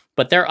 $90.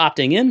 But they're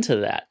opting into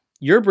that.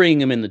 You're bringing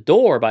them in the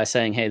door by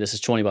saying, hey, this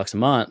is $20 a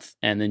month.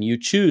 And then you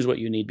choose what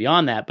you need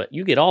beyond that, but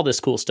you get all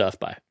this cool stuff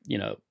by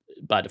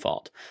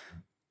default.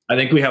 I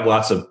think we have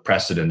lots of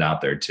precedent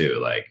out there too.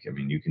 Like,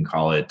 you can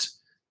call it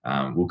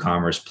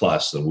WooCommerce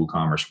Plus, the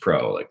WooCommerce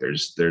Pro. Like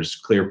there's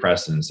clear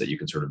precedents that you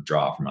can sort of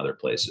draw from other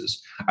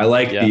places. I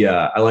like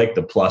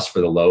the Plus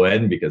for the low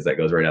end because that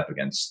goes right up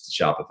against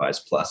Shopify's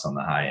Plus on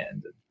the high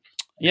end.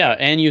 Yeah,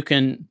 and you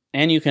can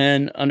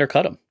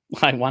undercut them.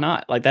 Like, why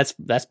not? Like that's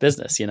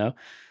business,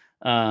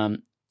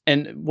 And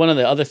one of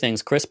the other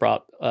things Chris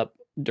brought up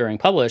during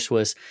Publish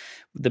was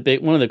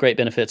one of the great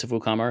benefits of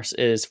WooCommerce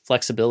is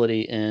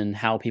flexibility in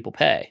how people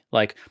pay.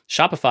 Like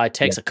Shopify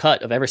takes a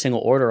cut of every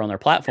single order on their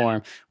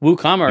platform.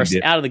 WooCommerce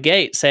out of the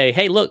gate say,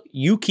 hey, look,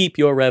 you keep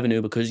your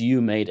revenue because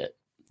you made it.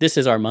 This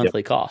is our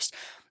monthly cost.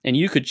 And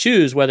you could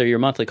choose whether your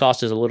monthly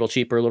cost is a little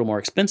cheaper, a little more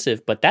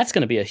expensive, but that's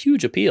going to be a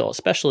huge appeal,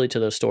 especially to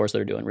those stores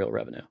that are doing real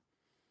revenue.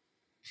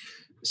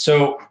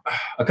 So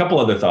a couple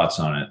other thoughts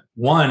on it.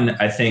 One,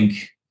 I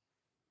think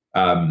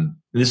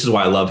this is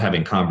why I love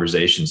having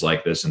conversations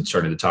like this and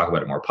starting to talk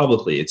about it more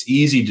publicly. It's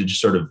easy to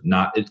just sort of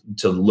not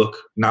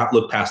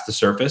look past the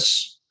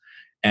surface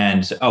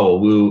and say,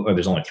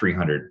 there's only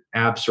 300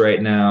 apps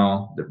right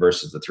now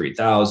versus the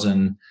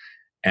 3,000.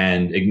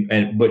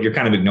 But you're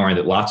kind of ignoring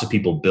that lots of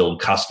people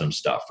build custom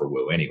stuff for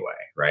Woo anyway,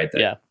 right?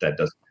 That doesn't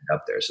end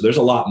up there. So there's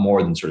a lot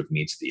more than sort of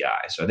meets the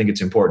eye. So I think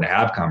it's important to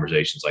have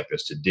conversations like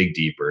this, to dig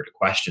deeper, to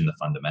question the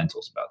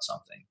fundamentals about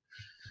something.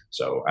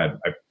 So I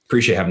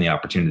appreciate having the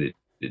opportunity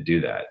to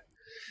do that.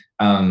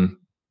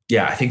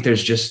 I think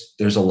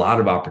there's a lot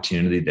of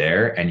opportunity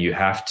there, and you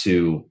have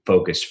to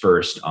focus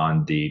first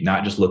on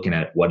not just looking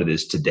at what it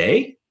is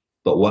today,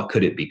 but what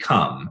could it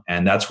become?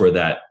 And that's where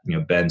that,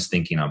 Ben's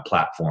thinking on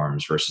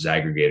platforms versus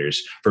aggregators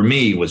for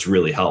me was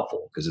really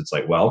helpful, because it's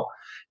like, well,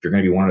 if you're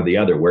going to be one or the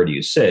other, where do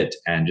you sit?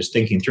 And just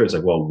thinking through, it's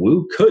like, well,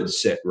 Woo could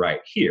sit right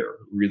here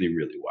really,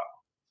 really well.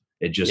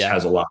 It just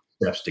has a lot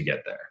of steps to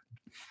get there.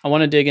 I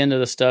want to dig into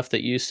the stuff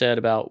that you said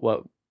about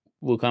what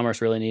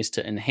WooCommerce really needs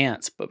to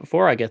enhance. But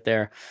before I get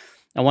there,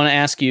 I want to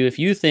ask you if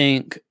you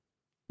think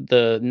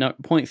the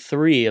point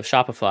 3 of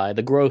Shopify,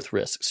 the growth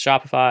risks,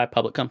 Shopify,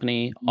 public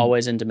company,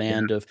 always in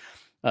demand of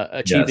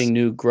achieving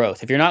new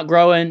growth. If you're not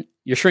growing,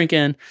 you're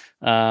shrinking.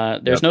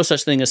 There's no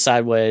such thing as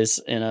sideways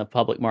in a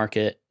public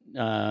market.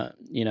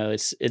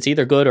 It's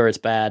either good or it's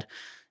bad.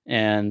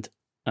 And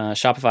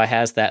Shopify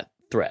has that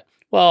threat.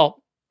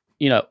 Well,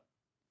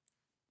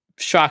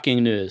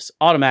 shocking news.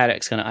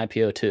 Automatic's going to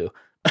IPO too.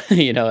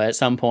 At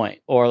some point,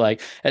 or like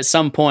at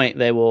some point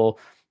they will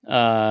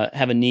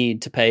have a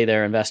need to pay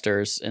their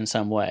investors in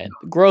some way.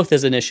 Growth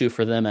is an issue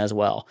for them as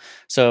well.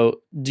 So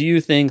do you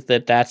think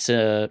that that's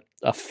a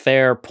a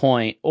fair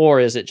point, or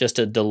is it just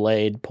a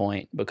delayed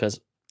point because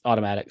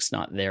Automattic's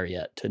not there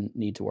yet to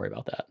need to worry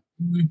about that?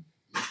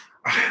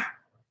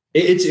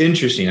 It's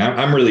interesting.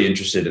 I'm really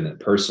interested in it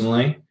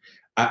personally.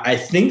 I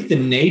think the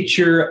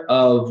nature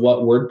of what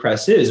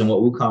WordPress is and what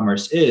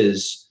WooCommerce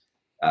is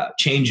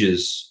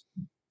changes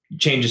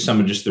some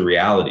of just the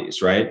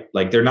realities, right?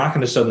 Like they're not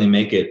going to suddenly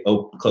make it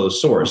closed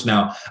source.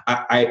 Now,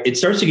 it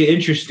starts to get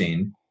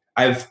interesting.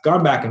 I've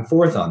gone back and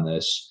forth on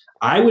this.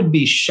 I would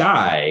be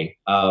shy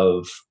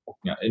of,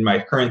 in my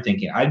current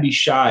thinking, I'd be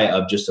shy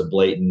of just a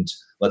blatant,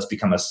 let's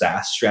become a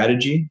SaaS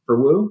strategy for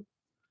Woo.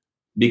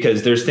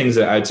 Because there's things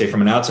that I'd say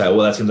from an outside,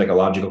 well, that seems like a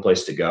logical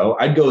place to go.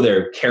 I'd go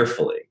there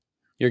carefully.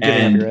 You're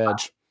giving up your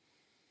edge.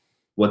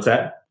 What's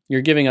that?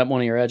 You're giving up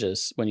one of your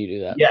edges when you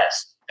do that.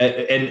 Yes.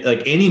 And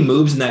like any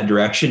moves in that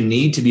direction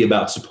need to be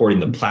about supporting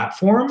the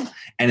platform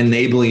and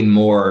enabling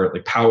more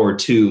like power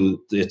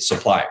to its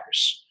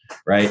suppliers.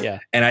 Right. Yeah.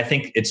 And I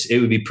think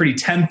it would be pretty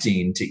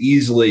tempting to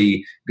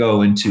easily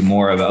go into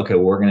more of, okay,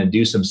 well, we're going to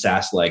do some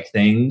SaaS-like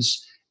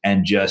things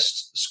and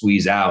just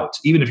squeeze out,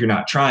 even if you're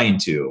not trying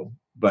to,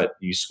 but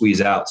you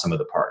squeeze out some of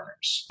the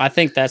partners. I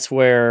think that's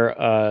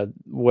where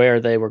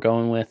they were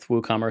going with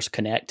WooCommerce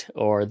Connect,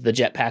 or the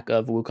Jetpack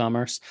of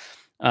WooCommerce.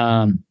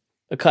 I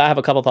have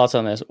a couple thoughts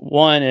on this.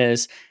 One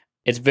is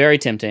it's very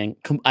tempting.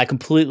 I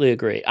completely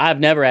agree.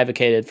 I've never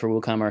advocated for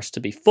WooCommerce to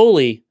be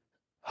fully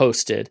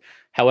hosted.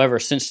 However,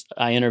 since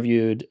I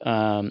interviewed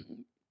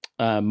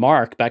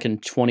Mark back in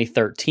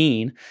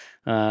 2013,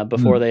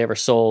 before they ever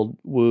sold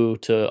Woo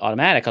to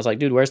Automattic, I was like,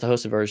 dude, where's the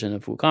hosted version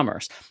of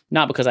WooCommerce?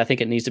 Not because I think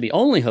it needs to be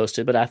only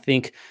hosted, but I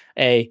think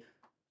a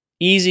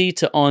easy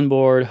to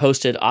onboard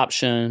hosted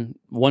option,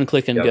 one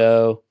click and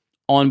go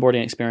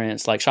onboarding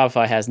experience like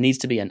Shopify has needs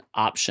to be an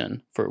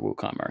option for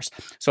WooCommerce.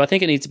 So I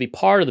think it needs to be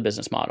part of the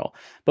business model.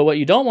 But what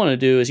you don't want to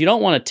do is you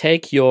don't want to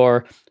take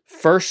your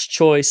first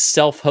choice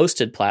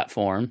self-hosted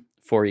platform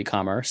for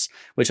e-commerce,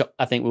 which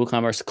I think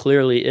WooCommerce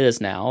clearly is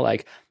now.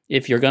 Like,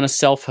 if you're going to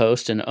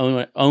self-host and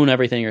own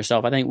everything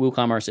yourself, I think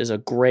WooCommerce is a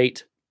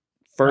great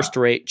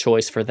first-rate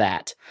choice for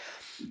that.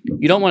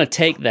 You don't want to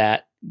take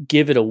that,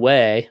 give it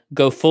away,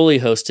 go fully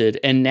hosted,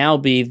 and now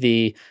be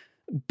the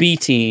B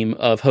team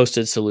of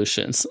hosted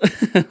solutions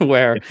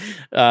where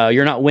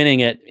you're not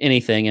winning at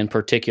anything in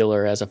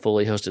particular as a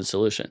fully hosted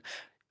solution.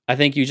 I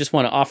think you just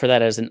want to offer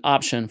that as an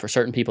option for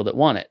certain people that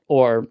want it,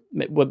 or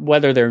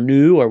whether they're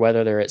new or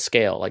whether they're at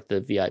scale, like the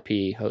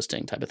VIP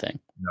hosting type of thing.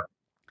 Yeah.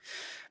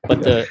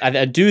 But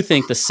I do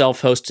think the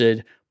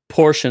self-hosted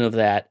portion of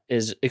that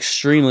is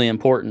extremely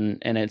important,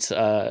 and it's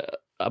a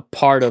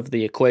part of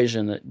the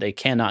equation that they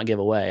cannot give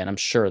away, and I'm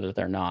sure that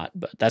they're not.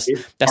 But that's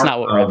not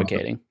what we're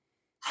advocating.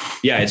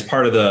 Yeah, it's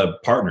part of the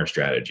partner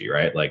strategy,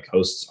 right? Like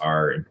hosts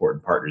are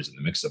important partners in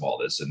the mix of all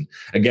this, and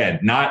again,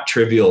 not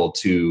trivial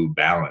to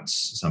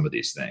balance some of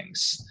these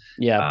things.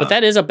 Yeah, but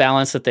that is a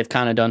balance that they've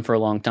kind of done for a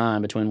long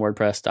time between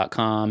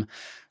WordPress.com.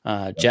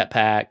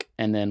 Jetpack,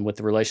 and then with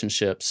the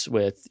relationships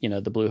with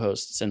the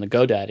Bluehosts and the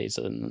GoDaddies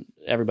and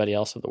everybody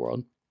else of the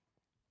world.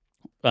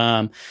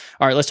 All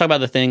right, let's talk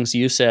about the things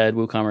you said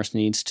WooCommerce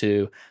needs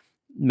to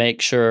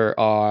make sure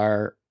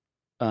are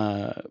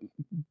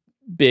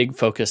big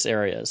focus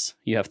areas.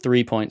 You have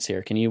 3 points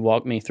here. Can you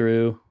walk me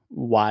through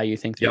why you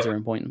think these are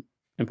important?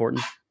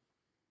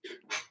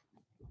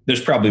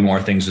 There's probably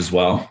more things as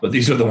well, but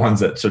these are the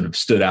ones that sort of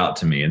stood out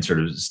to me and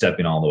sort of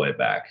stepping all the way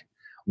back.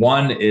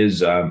 One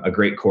is a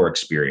great core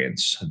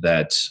experience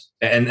that,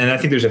 and I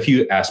think there's a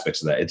few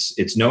aspects of that.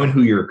 It's knowing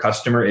who your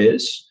customer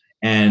is.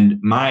 And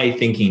my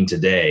thinking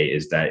today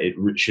is that it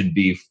should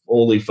be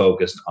fully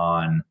focused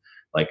on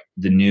like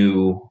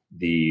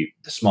the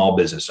small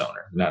business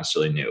owner, not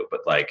necessarily new,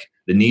 but like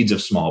the needs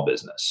of small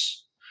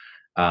business.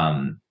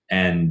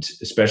 And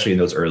especially in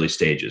those early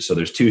stages. So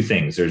there's two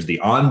things. There's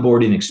the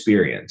onboarding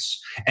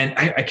experience. And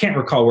I can't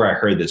recall where I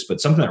heard this,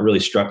 but something that really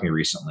struck me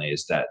recently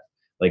is that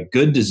like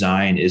good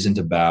design isn't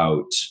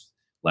about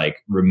like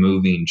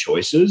removing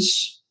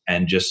choices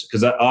and just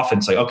because often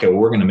it's like, okay, well,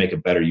 we're going to make a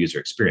better user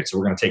experience. So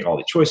we're going to take all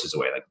the choices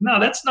away. Like, no,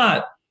 that's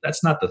not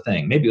the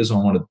thing. Maybe it was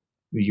on one of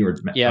you were.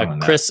 Yeah.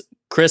 Chris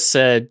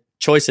said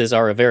choices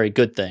are a very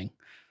good thing.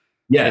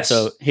 Yes.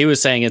 And so he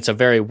was saying it's a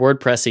very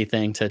WordPressy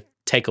thing to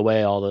take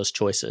away all those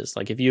choices.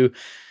 Like if you,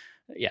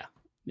 yeah.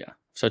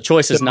 So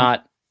choice is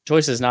not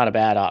a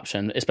bad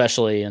option,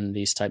 especially in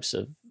these types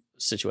of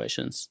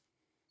situations.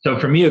 So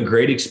for me, a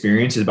great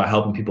experience is about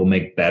helping people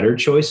make better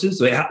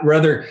choices,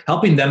 rather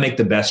helping them make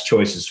the best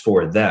choices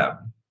for them.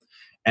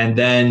 And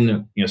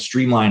then,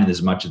 streamlining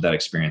as much of that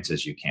experience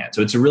as you can.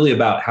 So it's really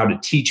about how to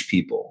teach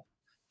people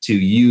to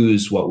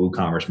use what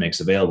WooCommerce makes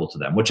available to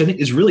them, which I think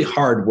is really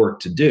hard work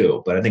to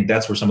do. But I think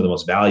that's where some of the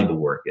most valuable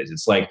work is.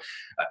 It's like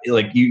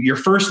your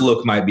first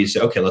look might be say,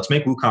 okay, let's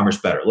make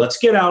WooCommerce better. Let's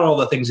get out all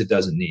the things it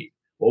doesn't need.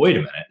 Well, wait a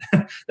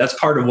minute. That's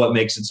part of what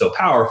makes it so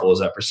powerful is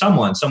that for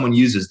someone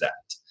uses that.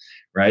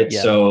 Right.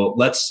 Yeah. So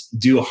let's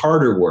do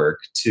harder work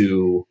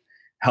to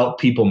help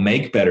people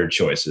make better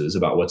choices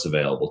about what's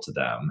available to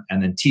them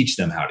and then teach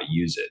them how to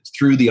use it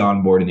through the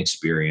onboarding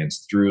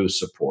experience, through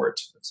support,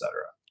 et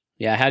cetera.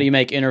 Yeah, how do you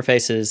make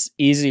interfaces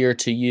easier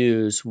to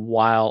use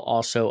while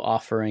also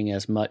offering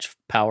as much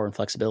power and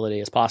flexibility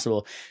as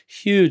possible?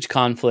 Huge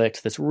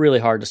conflict that's really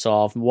hard to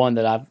solve. One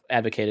that I've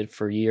advocated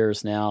for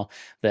years now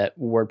that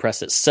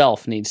WordPress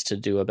itself needs to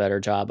do a better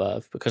job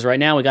of. Because right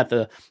now we got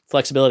the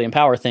flexibility and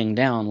power thing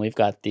down. We've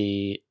got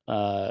the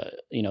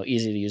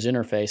easy to use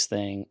interface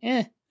thing.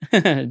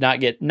 Not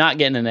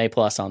getting an A+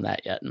 on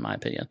that yet, in my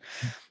opinion.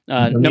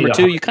 Number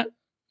two,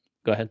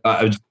 go ahead.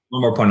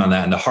 One more point on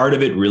that. And the heart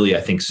of it really,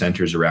 I think,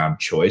 centers around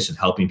choice and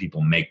helping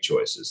people make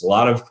choices. A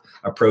lot of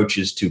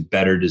approaches to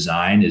better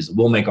design is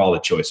we'll make all the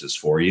choices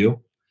for you.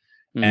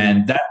 Mm-hmm.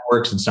 And that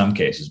works in some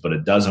cases, but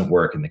it doesn't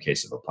work in the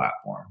case of a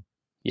platform.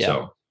 Yeah.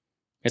 So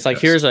it's like,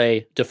 here's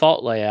a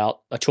default layout,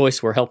 a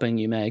choice we're helping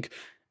you make,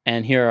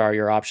 and here are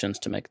your options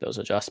to make those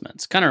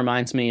adjustments. Kind of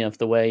reminds me of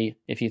the way,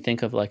 if you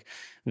think of like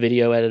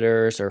video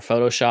editors or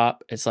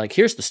Photoshop, it's like,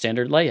 here's the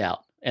standard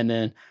layout. And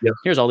then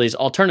here's all these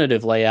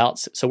alternative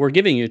layouts. So we're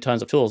giving you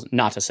tons of tools,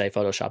 not to say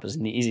Photoshop is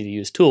an easy to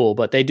use tool,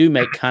 but they do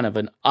make kind of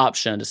an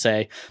option to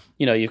say,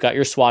 you've got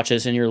your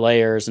swatches and your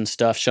layers and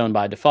stuff shown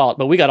by default,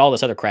 but we got all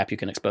this other crap you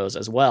can expose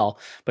as well,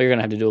 but you're going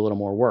to have to do a little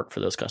more work for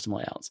those custom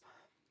layouts.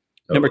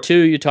 Number two,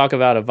 you talk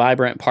about a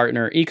vibrant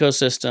partner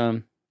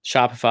ecosystem,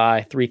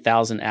 Shopify,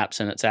 3,000 apps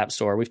in its app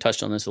store. We've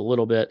touched on this a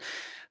little bit.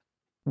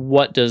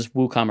 What does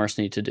WooCommerce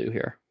need to do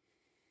here?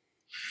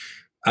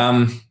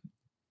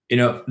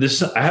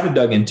 This I haven't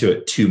dug into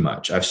it too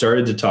much. I've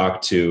started to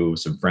talk to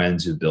some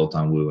friends who've built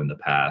on Woo in the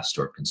past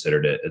or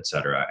considered it, et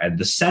cetera. And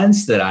the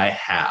sense that I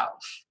have,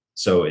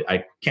 so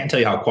I can't tell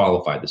you how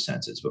qualified the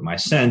sense is, but my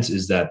sense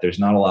is that there's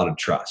not a lot of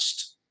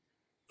trust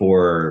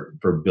for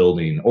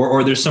building,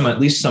 or there's at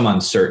least some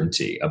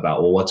uncertainty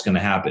about, well, what's going to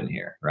happen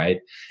here, right?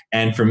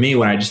 And for me,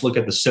 when I just look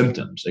at the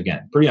symptoms,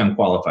 again, pretty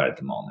unqualified at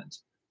the moment,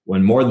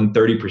 when more than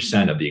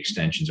 30% of the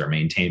extensions are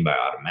maintained by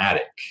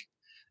Automattic,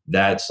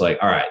 that's like,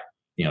 all right,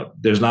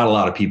 there's not a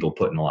lot of people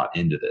putting a lot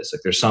into this.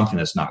 Like there's something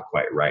that's not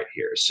quite right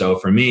here. So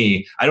for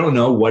me, I don't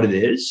know what it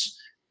is,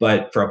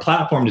 but for a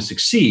platform to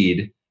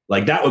succeed,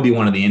 like that would be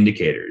one of the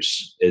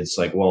indicators. It's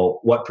like, well,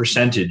 what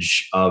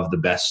percentage of the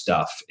best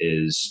stuff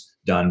is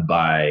done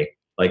by,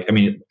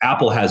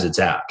 Apple has its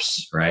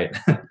apps, right?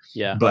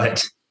 Yeah.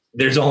 But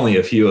there's only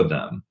a few of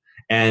them.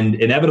 And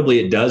inevitably,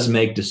 it does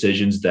make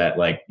decisions that,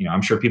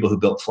 I'm sure people who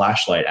built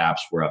Flashlight apps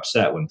were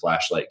upset when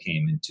Flashlight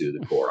came into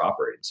the core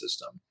operating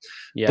system.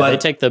 Yeah, but they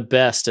take the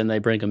best and they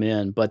bring them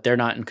in, but they're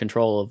not in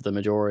control of the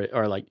majority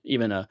or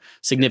even a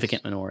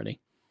significant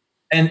minority.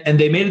 And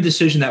they made a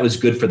decision that was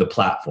good for the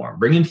platform.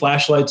 Bringing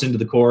Flashlights into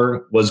the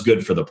core was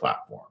good for the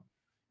platform,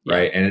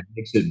 right? And it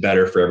makes it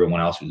better for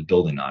everyone else who's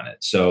building on it.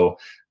 So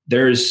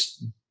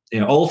there's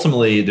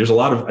ultimately, there's a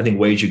lot of, I think,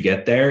 ways you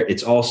get there.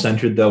 It's all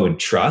centered, though, in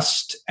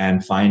trust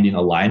and finding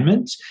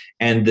alignment.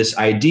 And this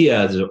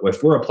idea that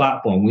if we're a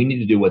platform, we need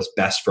to do what's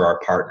best for our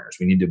partners.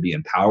 We need to be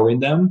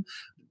empowering them.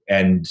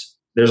 And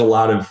there's a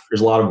lot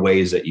of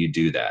ways that you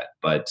do that.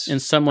 But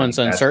and someone's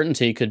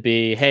uncertainty could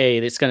be, hey,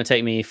 it's going to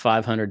take me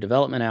 500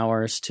 development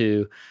hours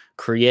to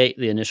create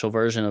the initial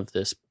version of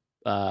this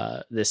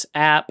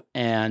app,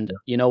 and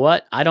you know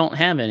what? I don't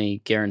have any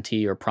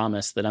guarantee or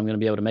promise that I'm going to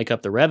be able to make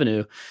up the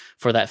revenue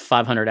for that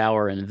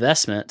 500-hour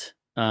investment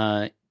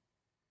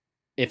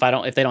if they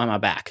don't have my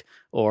back,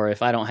 or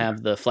if I don't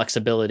have the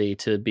flexibility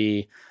to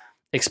be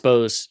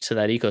exposed to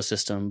that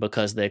ecosystem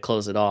because they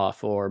close it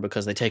off, or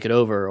because they take it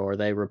over, or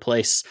they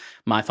replace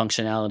my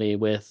functionality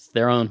with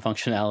their own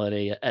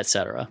functionality,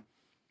 etc.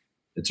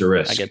 It's a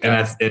risk. And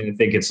I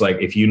think it's like,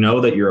 if you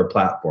know that you're a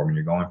platform and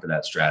you're going for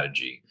that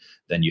strategy,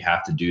 then you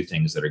have to do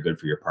things that are good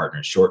for your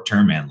partners,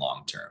 short-term and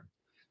long-term.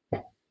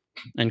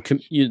 And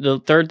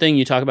the third thing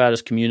you talk about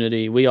is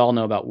community. We all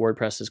know about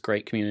WordPress's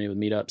great community with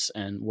meetups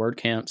and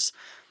WordCamps.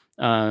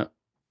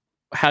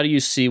 How do you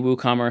see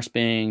WooCommerce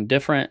being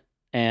different?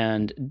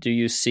 And do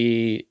you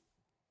see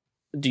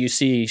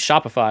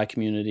Shopify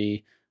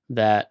community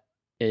that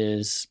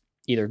is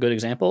either a good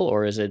example,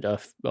 or is it a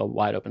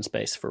wide open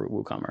space for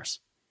WooCommerce?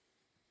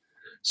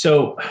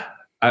 So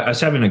I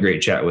was having a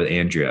great chat with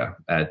Andrea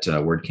at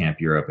WordCamp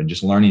Europe and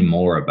just learning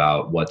more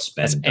about what's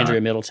been done.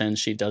 Andrea Middleton.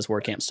 She does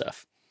WordCamp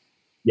stuff.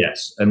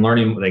 Yes. And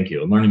learning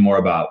more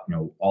about,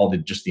 all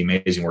the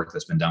amazing work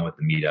that's been done with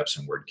the meetups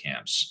and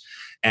WordCamps.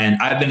 And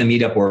I've been a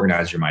meetup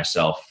organizer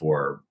myself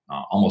for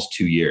almost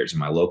 2 years in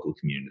my local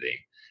community.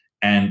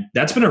 And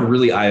that's been a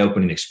really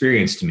eye-opening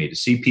experience to me, to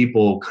see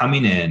people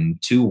coming in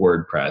to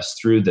WordPress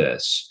through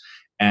this.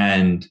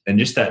 And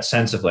just that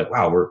sense of like,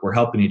 wow, we're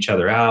helping each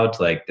other out.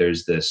 Like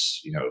there's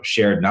this,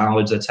 shared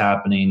knowledge that's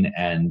happening.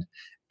 And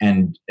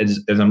as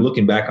I'm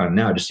looking back on it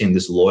now, just seeing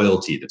this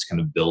loyalty that's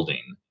kind of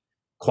building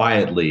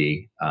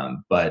quietly,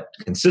 but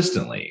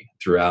consistently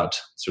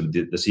throughout sort of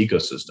this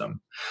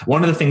ecosystem.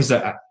 One of the things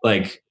that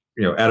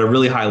at a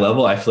really high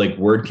level, I feel like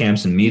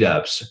WordCamps and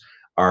meetups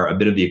are a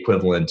bit of the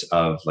equivalent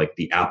of like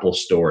the Apple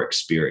Store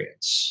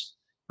experience,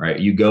 right?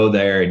 You go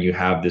there and you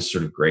have this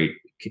sort of great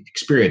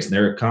experience, and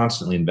they're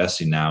constantly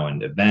investing now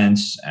in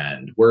events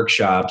and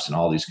workshops and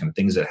all these kind of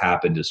things that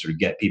happen to sort of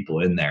get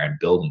people in there and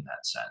build in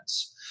that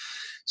sense.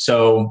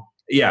 So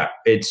yeah,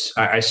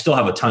 I still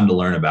have a ton to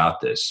learn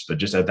about this, but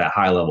just at that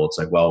high level, it's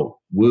like,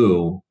 well,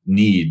 Woo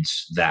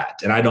needs that.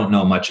 And I don't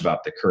know much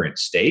about the current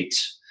state.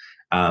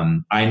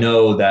 I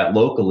know that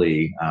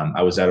locally,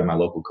 I was out of my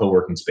local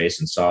co-working space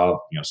and saw,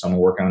 someone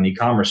working on an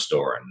e-commerce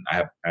store,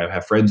 and I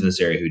have friends in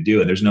this area who do,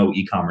 and there's no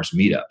e-commerce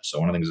meetup. So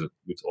one of the things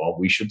that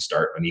we should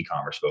start an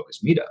e-commerce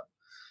focused meetup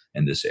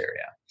in this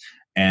area.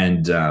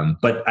 And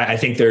but I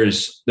think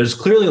there's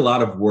clearly a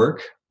lot of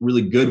work,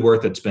 really good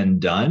work that's been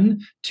done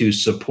to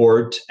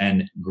support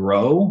and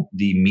grow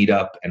the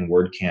Meetup and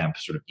WordCamp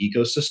sort of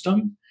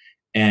ecosystem.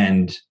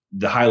 And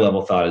the high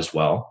level thought as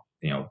well,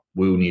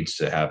 Woo needs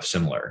to have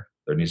similar.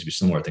 There needs to be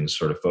similar things,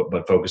 sort of,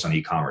 but focus on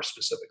e-commerce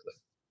specifically.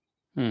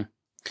 This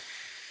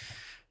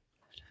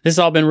has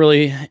all been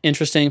really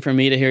interesting for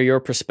me to hear your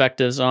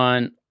perspectives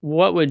on.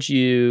 What would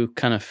you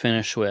kind of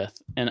finish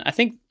with? And I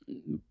think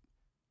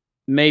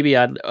maybe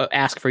I'd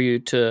ask for you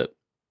to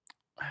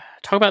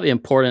talk about the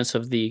importance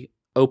of the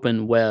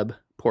open web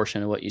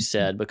portion of what you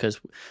said, because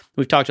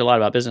we've talked a lot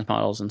about business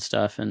models and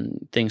stuff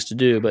and things to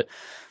do, but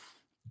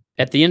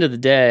at the end of the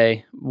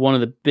day, one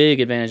of the big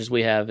advantages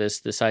we have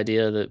is this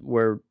idea that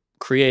we're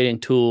creating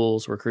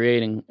tools, we're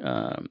creating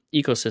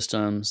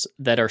ecosystems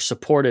that are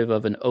supportive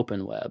of an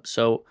open web.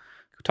 So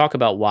talk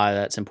about why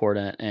that's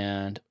important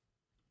and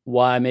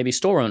why maybe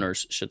store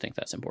owners should think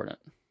that's important.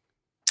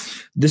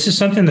 This is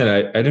something that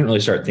I didn't really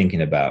start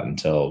thinking about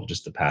until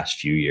just the past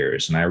few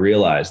years. And I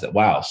realized that,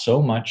 wow,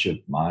 so much of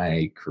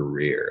my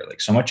career, like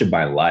so much of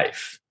my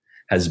life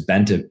has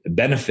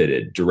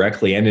benefited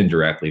directly and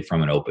indirectly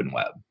from an open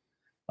web.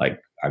 Like,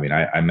 I mean,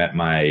 I met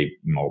my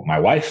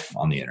wife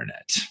on the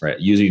internet, right?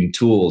 Using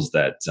tools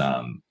that,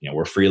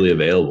 were freely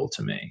available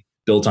to me,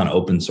 built on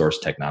open source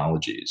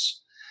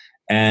technologies.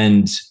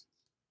 And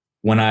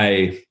when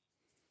I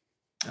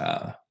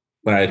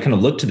kind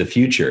of look to the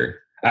future,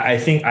 I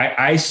think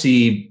I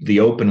see the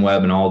open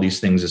web and all these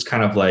things as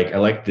kind of like, I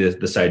like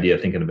this idea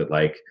of thinking of it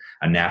like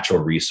a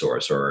natural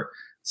resource, or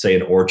say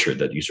an orchard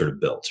that you sort of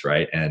built,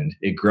 right? And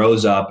it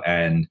grows up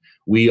and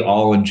we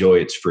all enjoy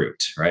its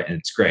fruit, right? And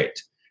it's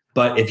great.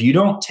 But if you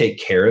don't take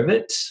care of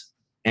it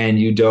and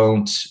you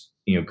don't,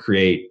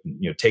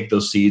 take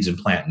those seeds and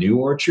plant new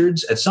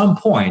orchards, at some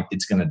point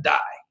it's going to die.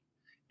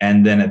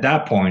 And then at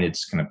that point,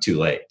 it's kind of too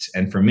late.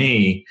 And for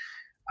me,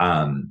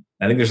 I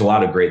think there's a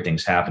lot of great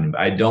things happening,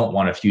 but I don't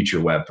want a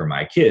future web for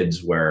my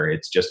kids where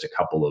it's just a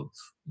couple of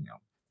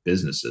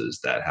businesses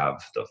that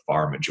have the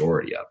far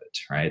majority of it,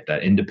 right?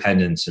 That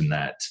independence and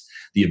that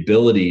the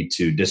ability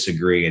to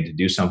disagree and to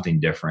do something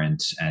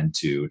different and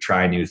to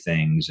try new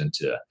things and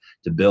to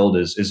build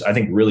is I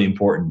think really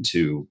important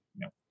to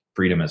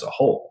freedom as a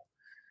whole.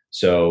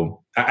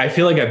 So I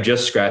feel like I've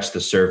just scratched the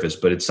surface,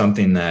 but it's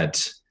something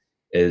that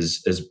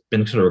has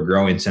been sort of a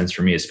growing sense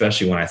for me,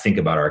 especially when I think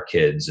about our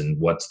kids and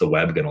what's the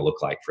web going to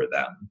look like for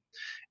them.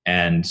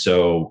 And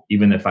so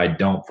even if I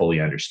don't fully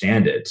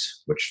understand it,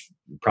 which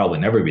would probably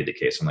never be the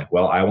case, I'm like,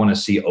 well, I want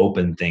to see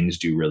open things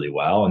do really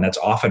well. And that's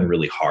often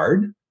really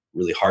hard,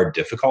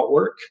 difficult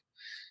work.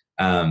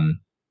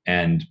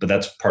 But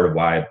that's part of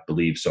why I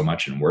believe so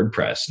much in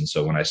WordPress. And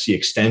so when I see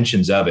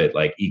extensions of it,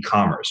 like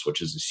e-commerce,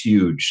 which is this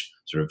huge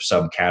sort of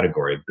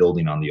subcategory of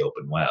building on the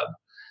open web,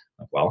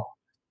 like, well,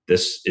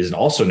 this is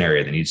also an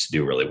area that needs to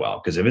do really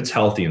well, because if it's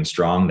healthy and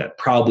strong, that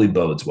probably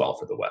bodes well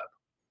for the web.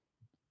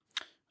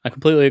 I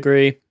completely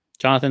agree.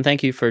 Jonathan,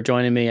 thank you for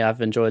joining me.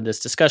 I've enjoyed this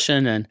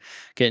discussion and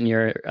getting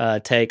your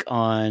take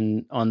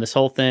on this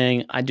whole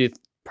thing. I do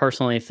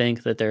personally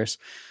think that there's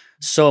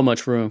so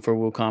much room for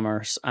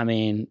WooCommerce. I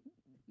mean,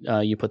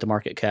 you put the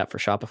market cap for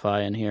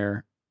Shopify in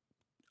here.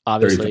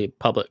 Obviously,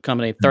 public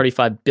company,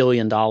 $35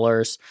 billion.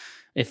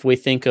 If we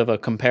think of a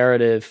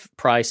comparative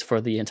price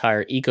for the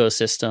entire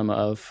ecosystem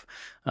of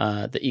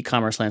the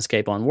e-commerce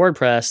landscape on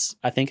WordPress,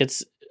 I think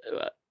it's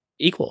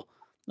equal.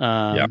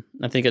 I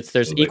think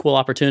there's equal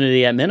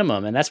opportunity at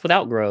minimum, and that's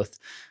without growth.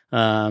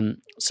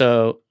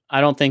 So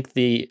I don't think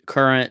the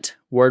current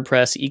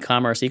WordPress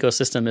e-commerce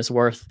ecosystem is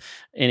worth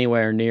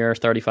anywhere near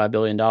 $35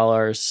 billion.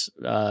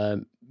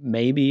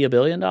 Maybe $1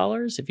 billion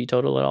if you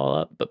total it all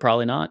up, but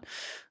probably not.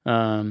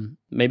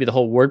 Maybe the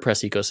whole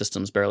WordPress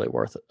ecosystem is barely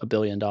worth $1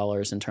 billion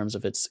in terms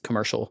of its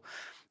commercial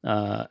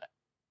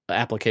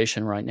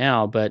application right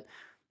now. But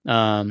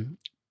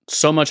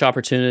so much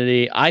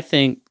opportunity. I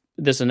think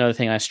this is another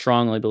thing I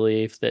strongly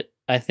believe, that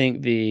I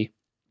think the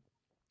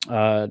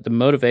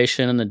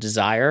motivation and the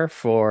desire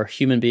for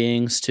human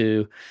beings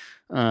to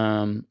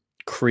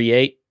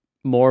create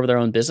more of their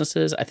own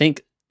businesses, I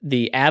think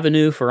the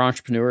avenue for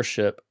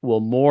entrepreneurship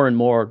will more and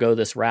more go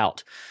this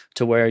route,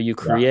 to where you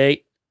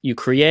create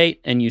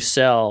and you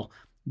sell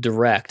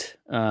direct,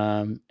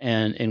 and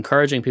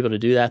encouraging people to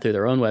do that through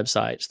their own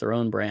websites, their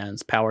own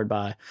brands, powered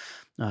by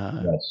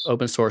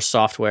open source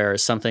software,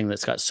 is something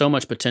that's got so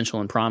much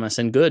potential and promise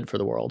and good for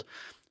the world.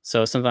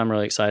 So something I'm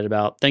really excited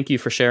about. Thank you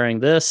for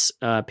sharing this.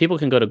 People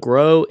can go to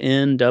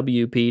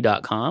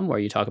growinwp.com, where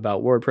you talk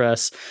about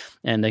WordPress,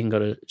 and they can go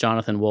to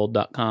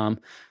jonathanwold.com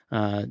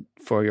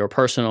for your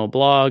personal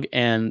blog.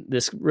 And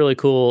this really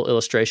cool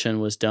illustration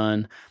was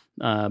done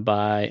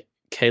by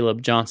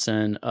Caleb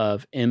Johnson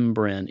of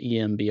Embrin,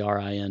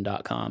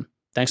 EMBRIN.com.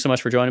 Thanks so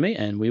much for joining me,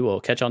 and we will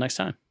catch y'all next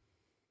time.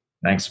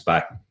 Thanks.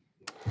 Bye.